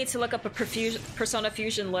really need to look up a Persona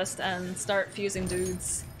Fusion list and start fusing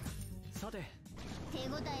dudes.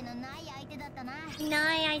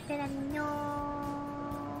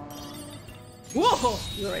 Whoa!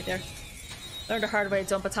 You were right there. Learned the hard way,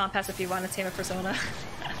 don't baton pass if you want to tame a Persona.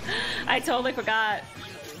 I totally forgot.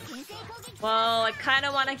 Well, I kind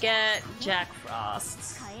of want to get Jack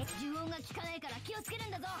Frost.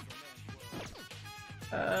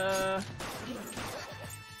 Oh.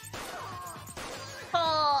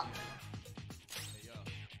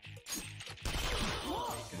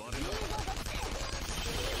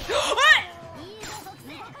 What?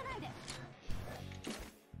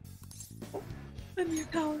 Let me your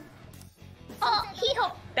power. Oh,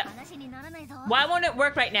 hee-ho. Why won't it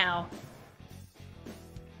work right now?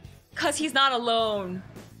 Cause he's not alone.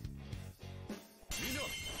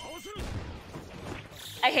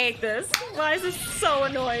 I hate this. Why is this so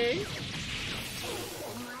annoying?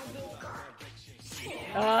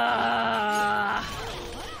 Oh,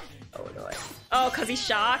 annoying. Oh, cause he's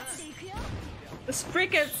shocked? This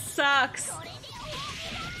freaking sucks.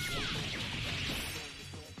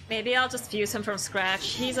 Maybe I'll just fuse him from scratch.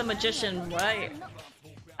 He's a magician, right?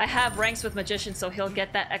 I have ranks with magician, so he'll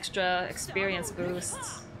get that extra experience boost.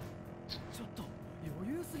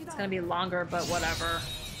 It's gonna be longer, but whatever.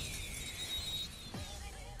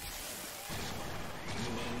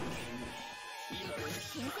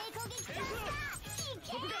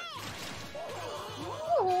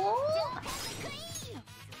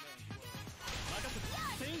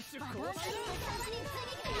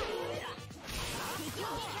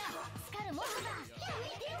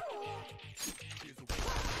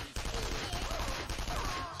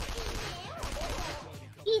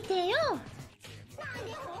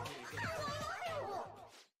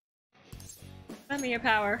 Show me your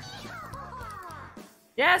power.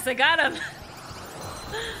 Yes, I got him!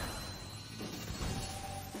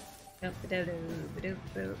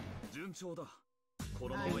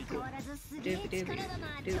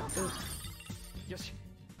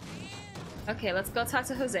 Okay, let's go talk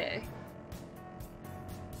to Jose.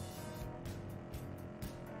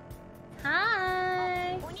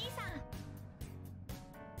 Hi!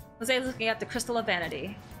 Jose is looking at the Crystal of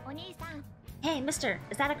Vanity. Hey, mister,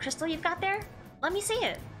 is that a crystal you've got there? Let me see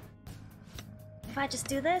it. If I just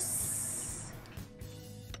do this...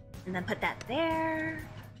 and then put that there...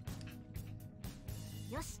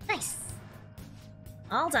 Nice!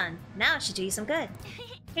 All done. Now it should do you some good.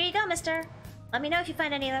 Here you go, mister. Let me know if you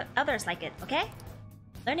find any others like it, okay?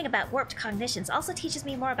 Learning about warped cognitions also teaches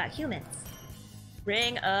me more about humans.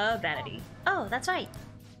 Ring of Vanity. Oh, that's right.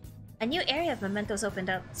 A new area of mementos opened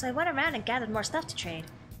up, so I went around and gathered more stuff to trade.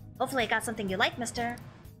 Hopefully I got something you like, mister.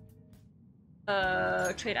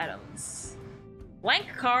 Trade items.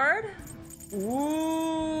 Blank card?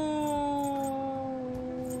 Ooh.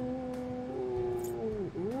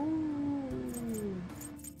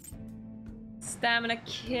 Stamina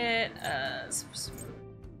kit.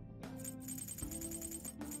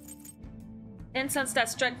 Incense that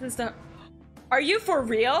strengthens the... Are you for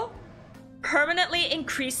real? Permanently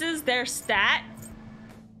increases their stat?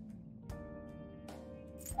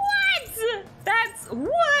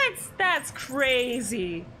 What? That's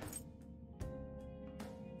crazy.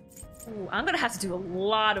 Ooh, I'm gonna have to do a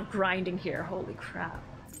lot of grinding here. Holy crap.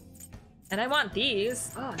 And I want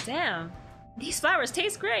these. Oh, damn. These flowers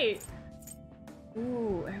taste great.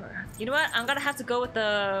 Ooh, you know what? I'm gonna have to go with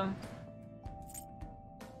the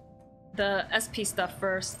SP stuff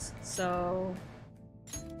first. So,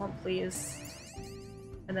 one please.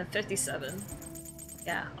 And then 57.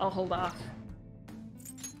 Yeah, I'll hold off.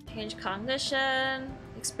 Change cognition.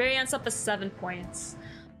 Experience up is 7 points.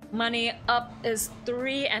 Money up is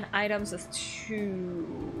 3 and items is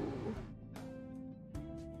 2.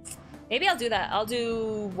 Maybe I'll do that. I'll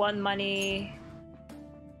do 1 money.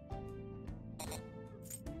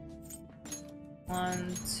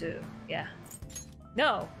 1, 2. Yeah.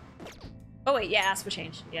 No. Oh wait, yeah, ask for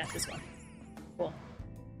change. Yeah, this one. Cool.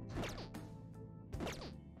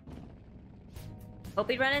 Hope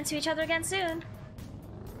we run into each other again soon.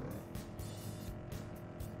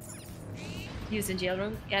 Used in jail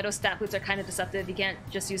room. Yeah, those stat boots are kind of deceptive. You can't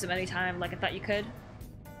just use them anytime like I thought you could.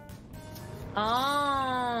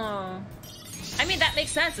 Oh. I mean, that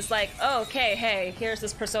makes sense. It's like, oh, okay, hey, here's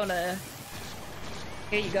this persona.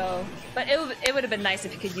 Here you go. But it would have been nice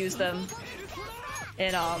if you could use them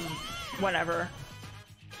in, whatever.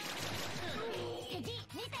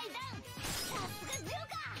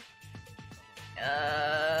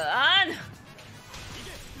 On!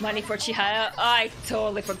 Money for Chihaya. Oh, I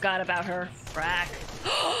totally forgot about her. Frack.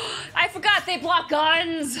 I forgot they block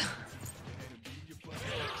guns!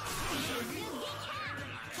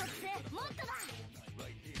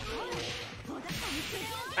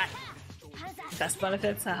 Best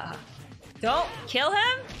benefits, haha. Don't kill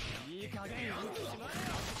him?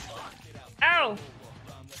 Ow!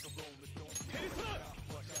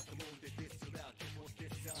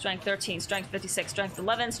 Strength 13, strength 56, strength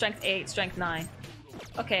 11, strength 8, strength 9.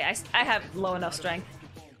 Okay, I have low enough strength.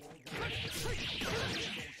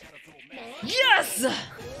 Yes!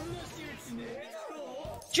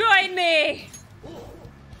 Join me!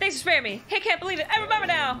 Thanks for sparing me. Hey, can't believe it. I remember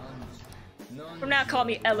now. From now, call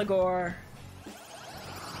me Eligor.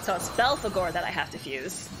 So it's Belphegor that I have to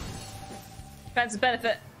fuse. Friends with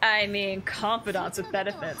benefit. I mean, confidants with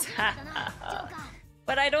benefits.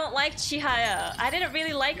 But I don't like Chihaya. I didn't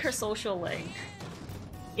really like her social link.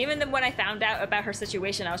 Even then when I found out about her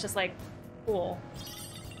situation, I was just like, cool.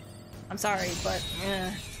 I'm sorry, but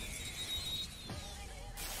eh.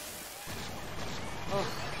 Oh.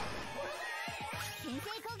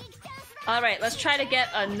 Alright, let's try to get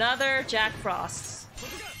another Jack Frost.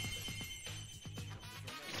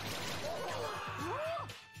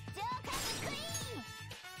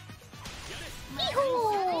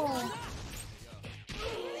 Yee-hoo!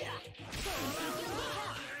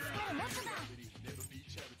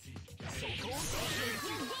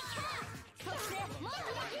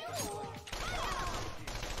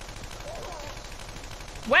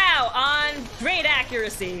 Wow, on great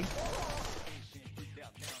accuracy.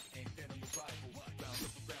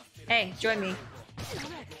 Hey, join me.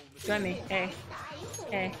 Join me. Hey.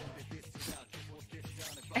 Hey.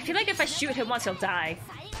 I feel like if I shoot him once, he'll die.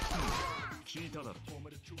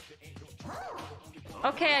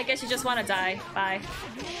 Okay, I guess you just want to die. Bye.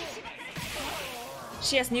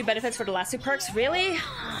 She has new benefits for the last 2 perks. Really?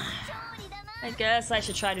 I guess I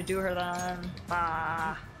should try to do her then.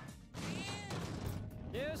 Bah.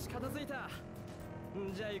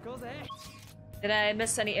 Did I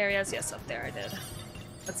miss any areas? Yes, up there I did.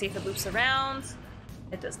 Let's see if it loops around.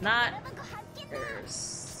 It does not.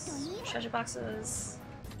 There's treasure boxes.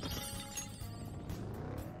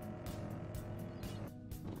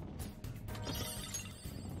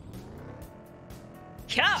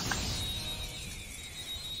 Yeah.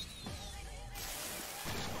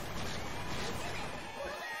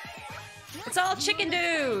 It's all chicken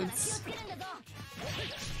dudes.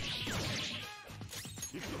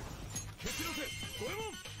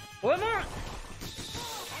 One more.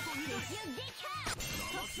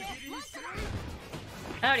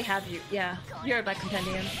 I already have you. Yeah, you're my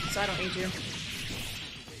compendium, so I don't need you.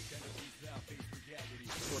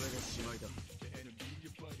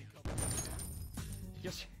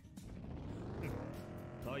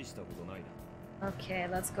 Okay,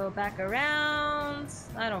 let's go back around.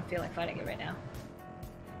 I don't feel like fighting it right now.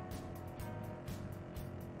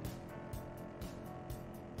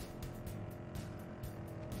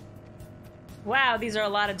 Wow, these are a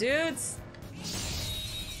lot of dudes.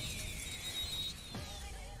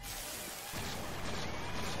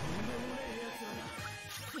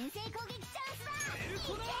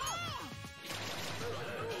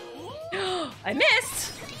 I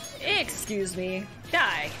missed! Excuse me.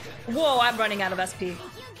 Die. Whoa, I'm running out of SP.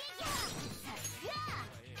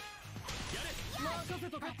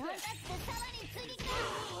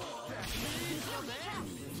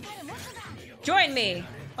 Join me!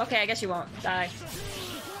 Okay, I guess you won't. Die.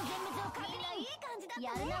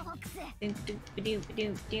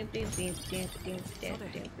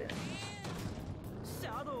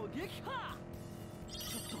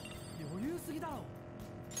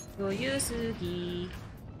 요유스기.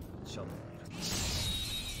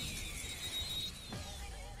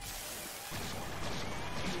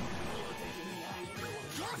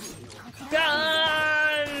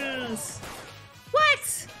 Guns!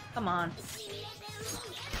 What? Come on.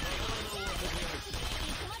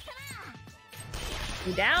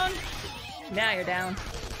 You down? Now you're down.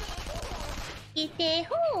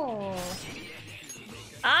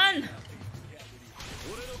 On!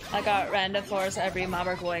 I got random floors every mob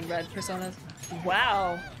are glowing red personas.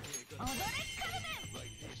 Wow.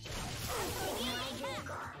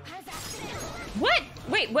 What?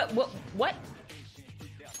 Wait, what?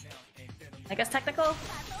 I guess technical?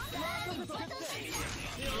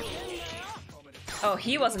 Oh,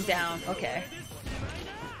 he wasn't down. Okay.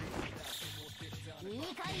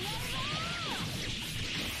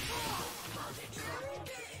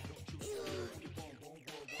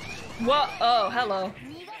 Whoa! Oh, hello.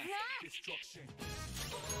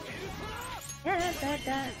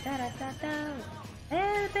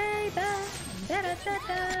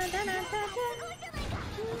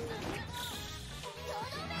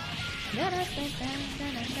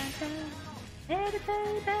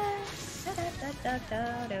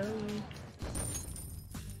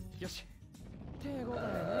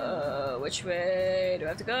 Which way do I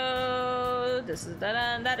have to go? This is dead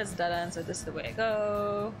end, that is dead end, so this is the way I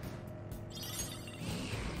go.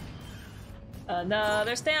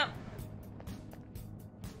 Another stamp.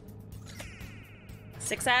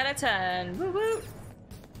 6 out of 10. Woo woo.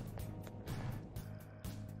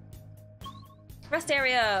 Rest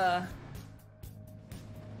area.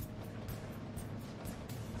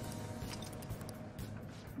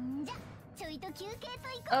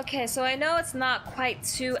 Okay, so I know it's not quite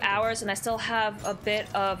 2 hours and I still have a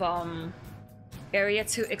bit of area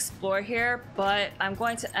to explore here, but I'm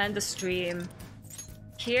going to end the stream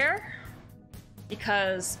here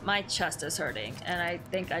because my chest is hurting and I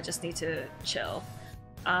think I just need to chill.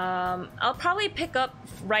 I'll probably pick up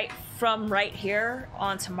right here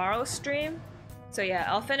on tomorrow's stream. So yeah,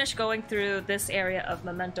 I'll finish going through this area of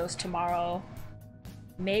mementos tomorrow.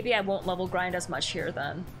 Maybe I won't level grind as much here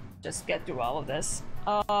then. Just get through all of this.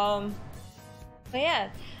 But yeah,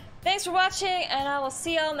 thanks for watching and I will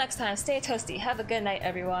see y'all next time. Stay toasty. Have a good night,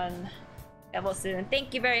 everyone. Devil soon.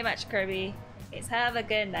 Thank you very much, Kirby. Please have a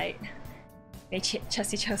good night. May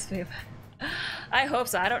chesty chest move. I hope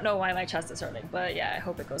so. I don't know why my chest is hurting, but yeah, I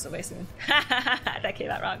hope it goes away soon. That came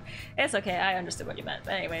out wrong. It's okay. I understood what you meant.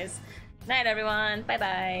 But anyways, night, everyone. Bye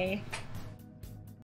bye.